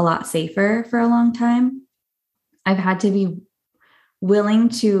feel a lot safer for a long time. I've had to be willing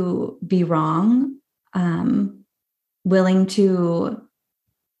to be wrong, willing to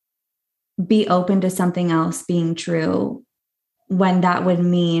be open to something else being true when that would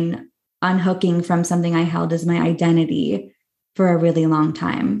mean unhooking from something I held as my identity for a really long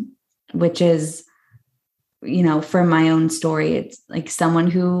time, which is, you know, for my own story, it's like someone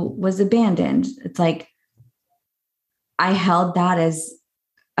who was abandoned. It's like I held that as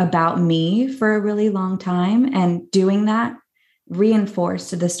about me for a really long time, and doing that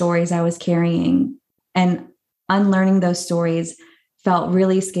reinforced the stories I was carrying, and unlearning those stories felt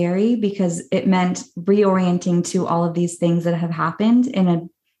really scary because it meant reorienting to all of these things that have happened in a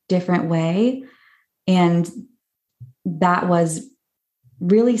different way. And that was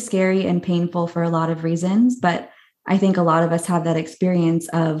really scary and painful for a lot of reasons. But I think a lot of us have that experience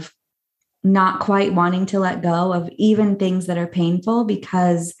of not quite wanting to let go of even things that are painful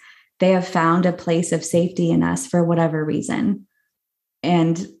because they have found a place of safety in us for whatever reason.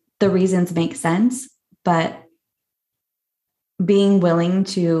 And the reasons make sense, but being willing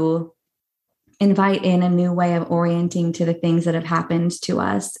to invite in a new way of orienting to the things that have happened to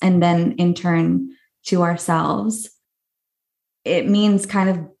us, and then in turn to ourselves, it means kind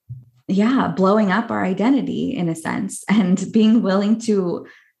of, blowing up our identity in a sense, and being willing to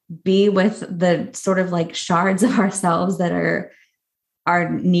be with the sort of like shards of ourselves that are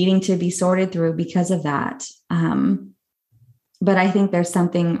needing to be sorted through because of that. But I think there's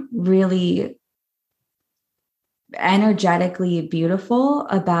something really energetically beautiful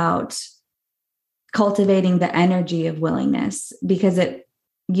about cultivating the energy of willingness, because it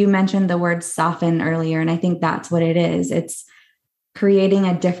you mentioned the word soften earlier, and I think that's what it is. It's creating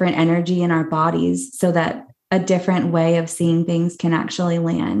a different energy in our bodies so that a different way of seeing things can actually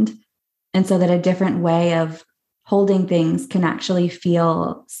land. And so that a different way of holding things can actually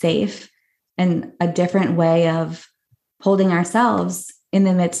feel safe, and a different way of holding ourselves in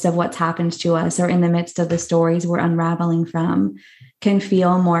the midst of what's happened to us or in the midst of the stories we're unraveling from can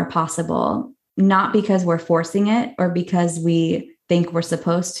feel more possible, not because we're forcing it or because we think we're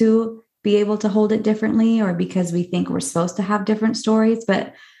supposed to be able to hold it differently or because we think we're supposed to have different stories,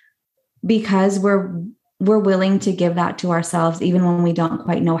 but because we're willing to give that to ourselves, even when we don't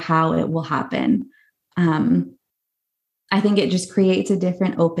quite know how it will happen. I think it just creates a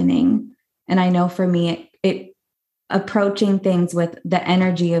different opening. And I know for me, it approaching things with the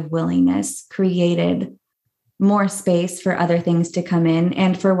energy of willingness created more space for other things to come in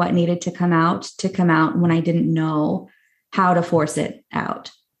and for what needed to come out when I didn't know how to force it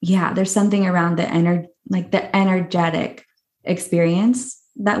out. Yeah, there's something around the energetic experience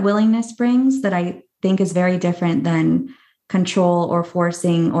that willingness brings that I think is very different than control or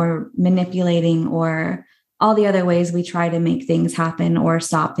forcing or manipulating or all the other ways we try to make things happen or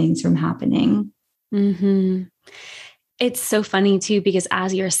stop things from happening. Mm-hmm. It's so funny too, because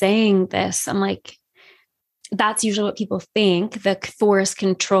as you're saying this, I'm like, that's usually what people think, the force,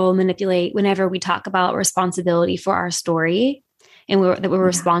 control, manipulate, whenever we talk about responsibility for our story and that we're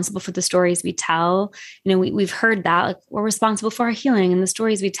responsible for the stories we tell. You know, we've heard that, like, we're responsible for our healing and the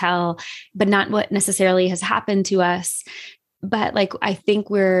stories we tell, but not what necessarily has happened to us. But like, I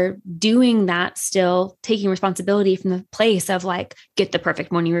think we're doing that still, taking responsibility from the place of like, get the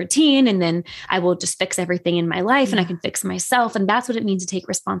perfect morning routine. And then I will just fix everything in my life and I can fix myself. And that's what it means to take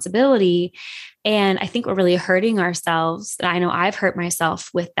responsibility. And I think we're really hurting ourselves. I know I've hurt myself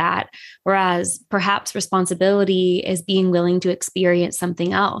with that. Whereas perhaps responsibility is being willing to experience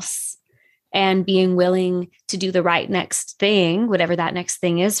something else and being willing to do the right next thing, whatever that next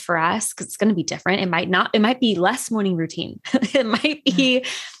thing is for us, because it's going to be different. It might be less morning routine. It might be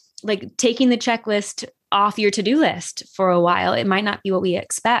like taking the checklist off your to-do list for a while. It might not be what we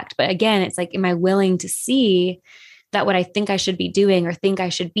expect. But again, it's like, am I willing to see that what I think I should be doing or think I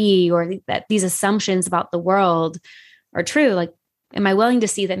should be, or that these assumptions about the world are true? Like, am I willing to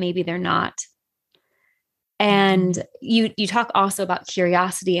see that maybe they're not? And you talk also about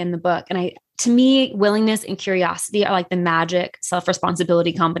curiosity in the book. And to me, willingness and curiosity are like the magic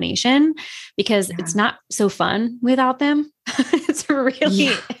self-responsibility combination, because it's not so fun without them. It's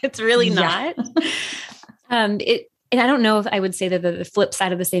really not. And I don't know if I would say that they're the flip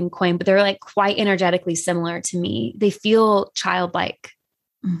side of the same coin, but they're like quite energetically similar to me. They feel childlike.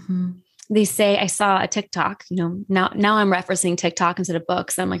 Mm-hmm. They say, I saw a TikTok, now I'm referencing TikTok instead of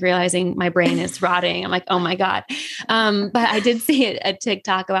books. I'm like realizing my brain is rotting. I'm like, oh my God. But I did see a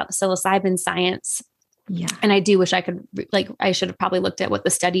TikTok about the psilocybin science. Yeah. And I do wish I could, I should have probably looked at what the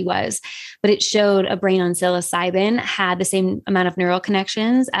study was, but it showed a brain on psilocybin had the same amount of neural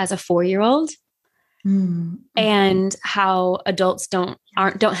connections as a 4-year-old. Mm-hmm. And how adults don't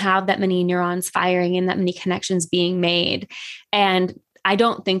have that many neurons firing and that many connections being made. And I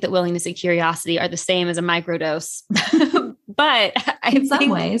don't think that willingness and curiosity are the same as a microdose, but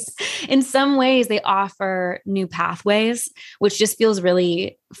in some ways they offer new pathways, which just feels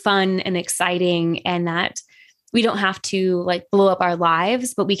really fun and exciting. And that we don't have to like blow up our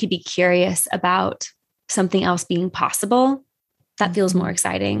lives, but we could be curious about something else being possible. That feels more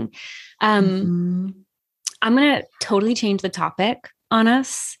exciting. I'm going to totally change the topic on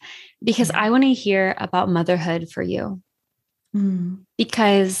us because I want to hear about motherhood for you.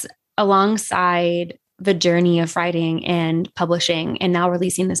 Because alongside the journey of writing and publishing and now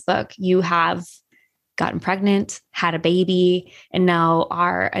releasing this book, you have gotten pregnant, had a baby, and now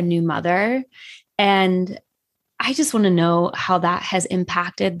are a new mother. And I just want to know how that has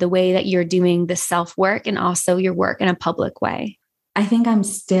impacted the way that you're doing the self-work and also your work in a public way. I think I'm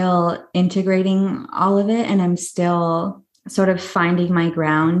still integrating all of it, and I'm still sort of finding my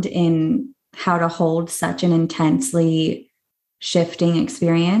ground in how to hold such an intensely shifting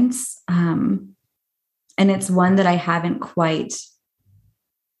experience. And it's one that I haven't quite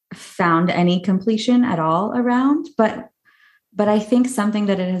found any completion at all around, but I think something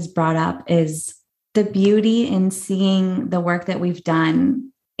that it has brought up is the beauty in seeing the work that we've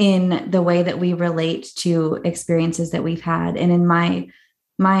done in the way that we relate to experiences that we've had. And in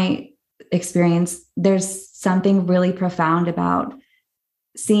my experience, there's something really profound about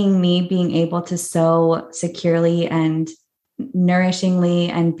seeing me being able to so securely and nourishingly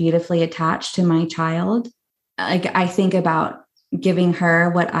and beautifully attached to my child. Like, I think about giving her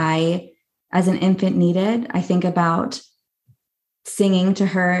what I, as an infant, needed. I think about singing to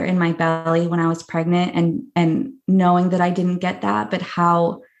her in my belly when I was pregnant and knowing that I didn't get that, but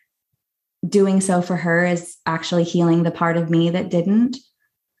how doing so for her is actually healing the part of me that didn't.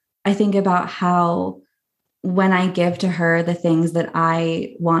 I think about how when I give to her the things that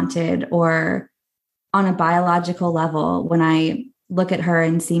I wanted, or on a biological level, when I look at her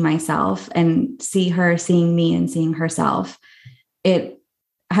and see myself and see her seeing me and seeing herself, it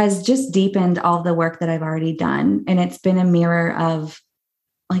has just deepened all the work that I've already done. And it's been a mirror of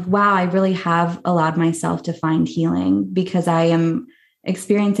like, wow, I really have allowed myself to find healing because I am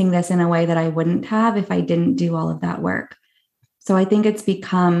experiencing this in a way that I wouldn't have if I didn't do all of that work. So I think it's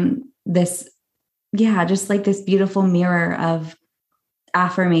become this, just like this beautiful mirror of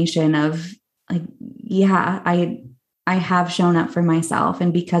affirmation of like, I have shown up for myself.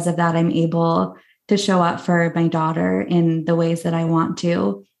 And because of that, I'm able to show up for my daughter in the ways that I want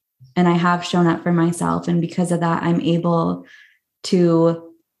to. And I have shown up for myself. And because of that, I'm able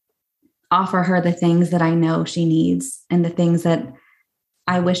to offer her the things that I know she needs and the things that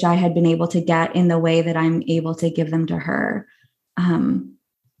I wish I had been able to get in the way that I'm able to give them to her.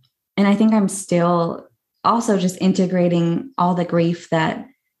 And I think I'm still also just integrating all the grief that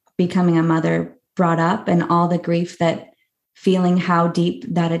becoming a mother brought up and all the grief that feeling how deep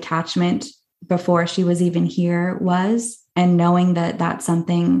that attachment before she was even here was, and knowing that that's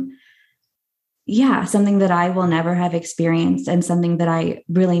something that I will never have experienced and something that I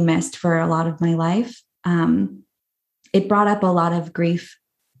really missed for a lot of my life. It brought up a lot of grief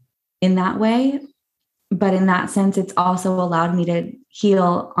in that way. But in that sense, it's also allowed me to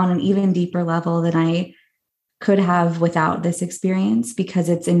heal on an even deeper level than I could have without this experience, because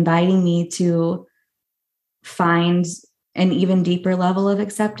it's inviting me to find an even deeper level of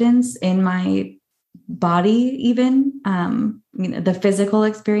acceptance in my body, even. The physical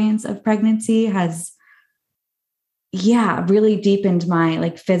experience of pregnancy has, really deepened my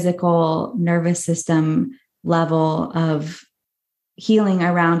like physical nervous system level of healing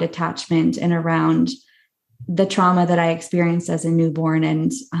around attachment and around the trauma that I experienced as a newborn.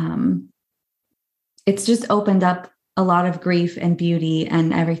 And it's just opened up a lot of grief and beauty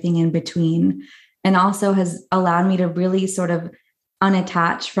and everything in between. And also has allowed me to really sort of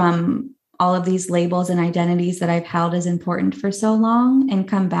unattach from all of these labels and identities that I've held as important for so long and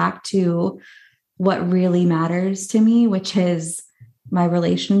come back to what really matters to me, which is my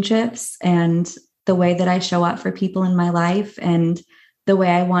relationships and the way that I show up for people in my life and the way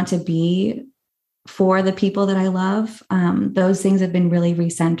I want to be for the people that I love. Those things have been really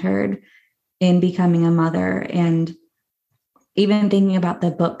recentered in becoming a mother. And even thinking about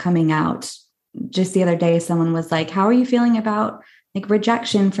the book coming out, just the other day, someone was like, how are you feeling about like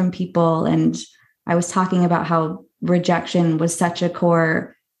rejection from people? And I was talking about how rejection was such a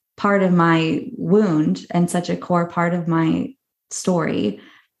core part of my wound and such a core part of my story.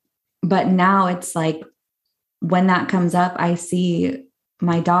 But now it's like, when that comes up, I see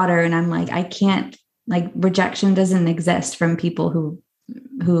my daughter and I'm like, I can't, like, rejection doesn't exist from people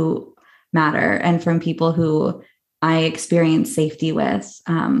who matter and from people who I experience safety with.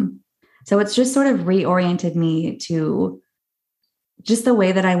 So it's just sort of reoriented me to just the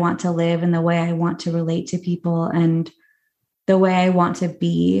way that I want to live and the way I want to relate to people and the way I want to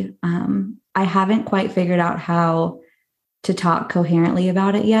be. I haven't quite figured out how to talk coherently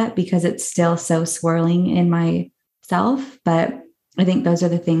about it yet because it's still so swirling in myself. But I think those are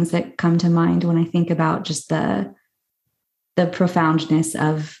the things that come to mind when I think about just the profoundness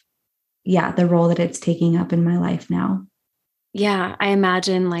of, the role that it's taking up in my life now. Yeah, I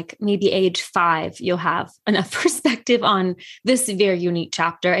imagine like maybe age 5, you'll have enough perspective on this very unique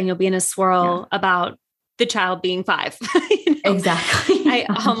chapter and you'll be in a swirl about the child being 5. Exactly.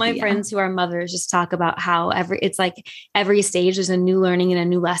 All my friends who are mothers just talk about how it's like every stage there's a new learning and a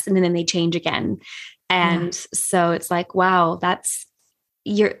new lesson and then they change again. And so it's like, wow,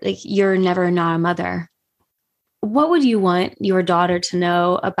 you're never not a mother. What would you want your daughter to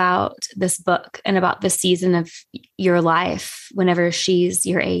know about this book and about the season of your life whenever she's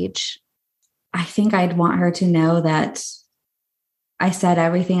your age? I think I'd want her to know that I said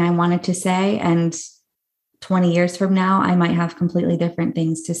everything I wanted to say, and 20 years from now, I might have completely different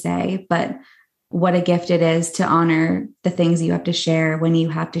things to say, but what a gift it is to honor the things you have to share when you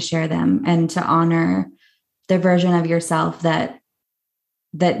have to share them, and to honor the version of yourself that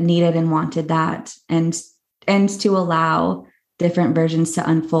needed and wanted that, and to allow different versions to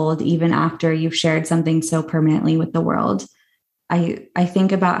unfold even after you've shared something so permanently with the world. I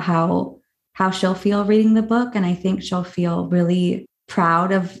think about how she'll feel reading the book, and I think she'll feel really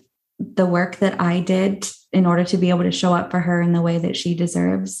proud of the work that I did in order to be able to show up for her in the way that she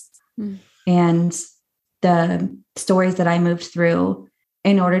deserves. And the stories that I moved through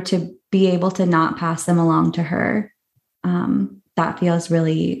in order to be able to not pass them along to her. That feels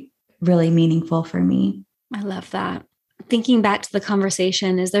really, really meaningful for me. I love that. Thinking back to the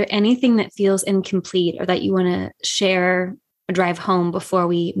conversation, is there anything that feels incomplete or that you want to share or drive home before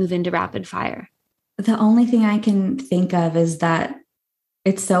we move into rapid fire? The only thing I can think of is that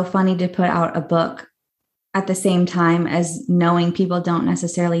it's so funny to put out a book at the same time as knowing people don't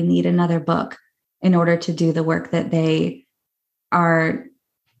necessarily need another book in order to do the work that they are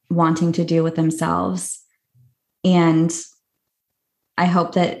wanting to do with themselves. And I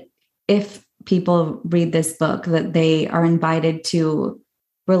hope that if people read this book, that they are invited to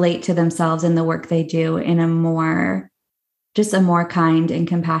relate to themselves and the work they do in a more kind and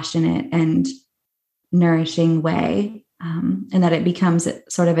compassionate and nourishing way. And that it becomes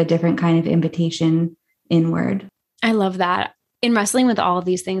sort of a different kind of invitation inward. I love that. In wrestling with all of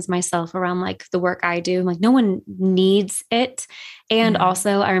these things myself around like the work I do, like no one needs it. And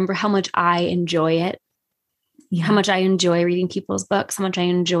also I remember how much I enjoy it. Yeah. How much I enjoy reading people's books, how much I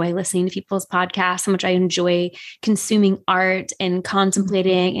enjoy listening to people's podcasts, how much I enjoy consuming art and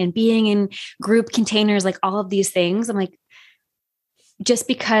contemplating and being in group containers, like all of these things. I'm like, just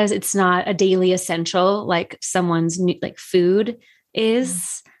because it's not a daily essential, like someone's like food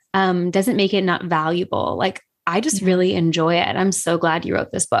is, doesn't make it not valuable. Like I just really enjoy it. I'm so glad you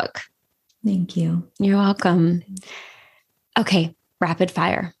wrote this book. Thank you. You're welcome. Okay. Rapid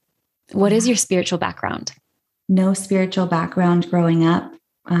fire. What is your spiritual background? No spiritual background growing up,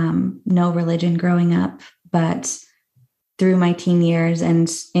 no religion growing up, but through my teen years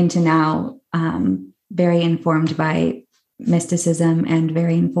and into now, very informed by mysticism and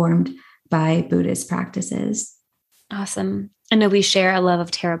very informed by Buddhist practices. Awesome. I know we share a love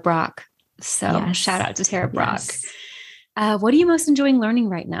of Tara Brach. So shout out to Tara Brach. Yes. What are you most enjoying learning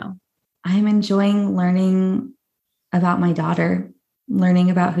right now? I'm enjoying learning about my daughter,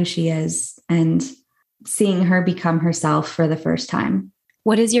 learning about who she is and seeing her become herself for the first time.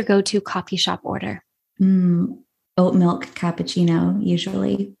 What is your go-to coffee shop order? Oat milk cappuccino,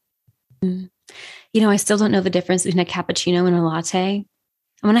 usually. You know, I still don't know the difference between a cappuccino and a latte.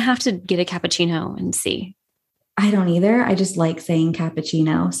 I'm going to have to get a cappuccino and see. I don't either. I just like saying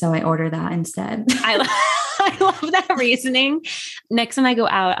cappuccino, so I order that instead. I love that reasoning. Next time I go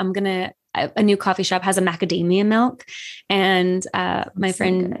out, a new coffee shop has a macadamia milk. And my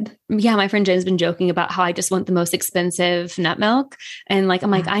friend Jen's been joking about how I just want the most expensive nut milk. And like,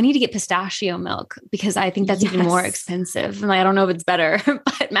 I'm like, I need to get pistachio milk because I think that's even more expensive. And like, I don't know if it's better,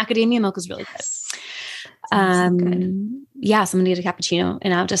 but macadamia milk is really good. So I'm going to get a cappuccino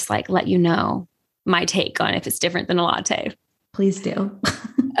and I'll just like let you know my take on if it's different than a latte. Please do.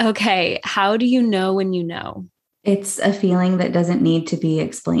 Okay. How do you know when you know? It's a feeling that doesn't need to be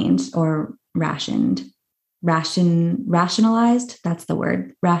explained or rationalized. That's the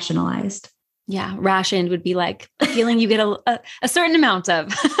word. Rationalized. Yeah. Rationed would be like a feeling you get a certain amount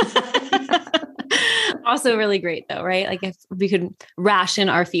of. Also really great though, right? Like if we could ration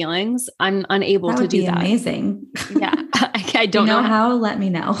our feelings, I'm unable to do that. Amazing. Yeah. I don't know how. Let me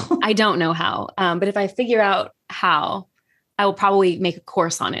know. I don't know how. But if I figure out how, I will probably make a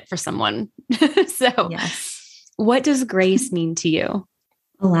course on it for someone. So yes. What does grace mean to you?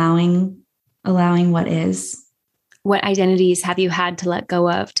 Allowing what is. What identities have you had to let go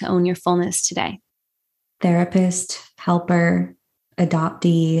of to own your fullness today? Therapist, helper,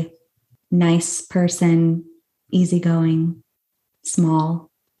 adoptee, nice person, easygoing,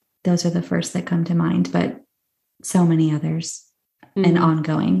 small. Those are the first that come to mind, but so many others and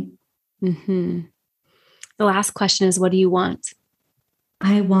ongoing. Mm-hmm. The last question is, what do you want?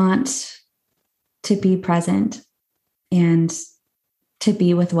 I want to be present and to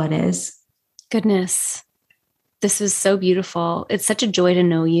be with what is. Goodness. This was so beautiful. It's such a joy to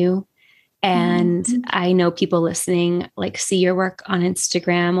know you. And I know people listening, like see your work on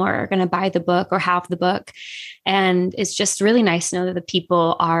Instagram or are going to buy the book or have the book. And it's just really nice to know that the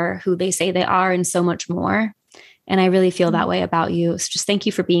people are who they say they are and so much more. And I really feel that way about you. So just thank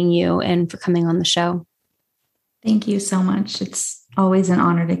you for being you and for coming on the show. Thank you so much. It's always an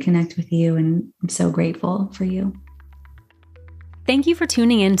honor to connect with you. And I'm so grateful for you. Thank you for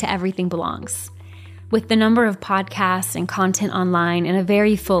tuning in to Everything Belongs. With the number of podcasts and content online and a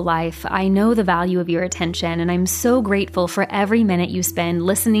very full life, I know the value of your attention, and I'm so grateful for every minute you spend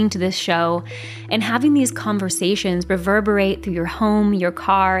listening to this show and having these conversations reverberate through your home, your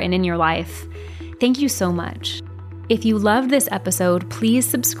car, and in your life. Thank you so much. If you loved this episode, please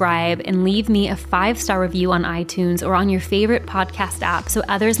subscribe and leave me a 5-star review on iTunes or on your favorite podcast app so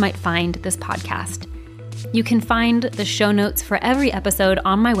others might find this podcast. You can find the show notes for every episode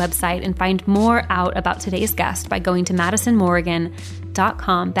on my website and find more out about today's guest by going to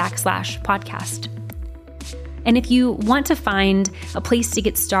madisonmorrigan.com/podcast. And if you want to find a place to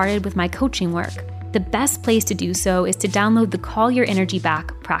get started with my coaching work, the best place to do so is to download the Call Your Energy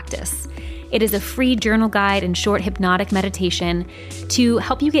Back practice. It is a free journal guide and short hypnotic meditation to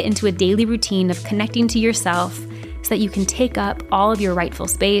help you get into a daily routine of connecting to yourself so that you can take up all of your rightful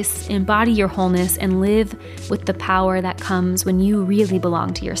space, embody your wholeness, and live with the power that comes when you really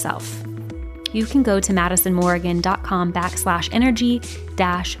belong to yourself. You can go to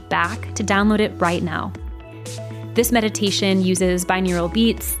madisonmorrigan.com/energy-back to download it right now. This meditation uses binaural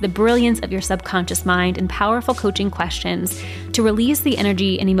beats, the brilliance of your subconscious mind, and powerful coaching questions to release the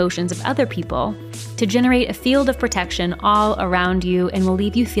energy and emotions of other people, to generate a field of protection all around you, and will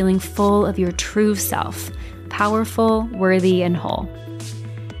leave you feeling full of your true self, powerful, worthy, and whole.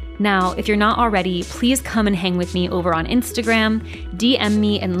 Now, if you're not already, please come and hang with me over on Instagram, DM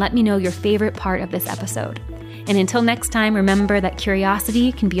me, and let me know your favorite part of this episode. And until next time, remember that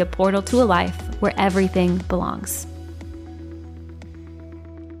curiosity can be a portal to a life where everything belongs.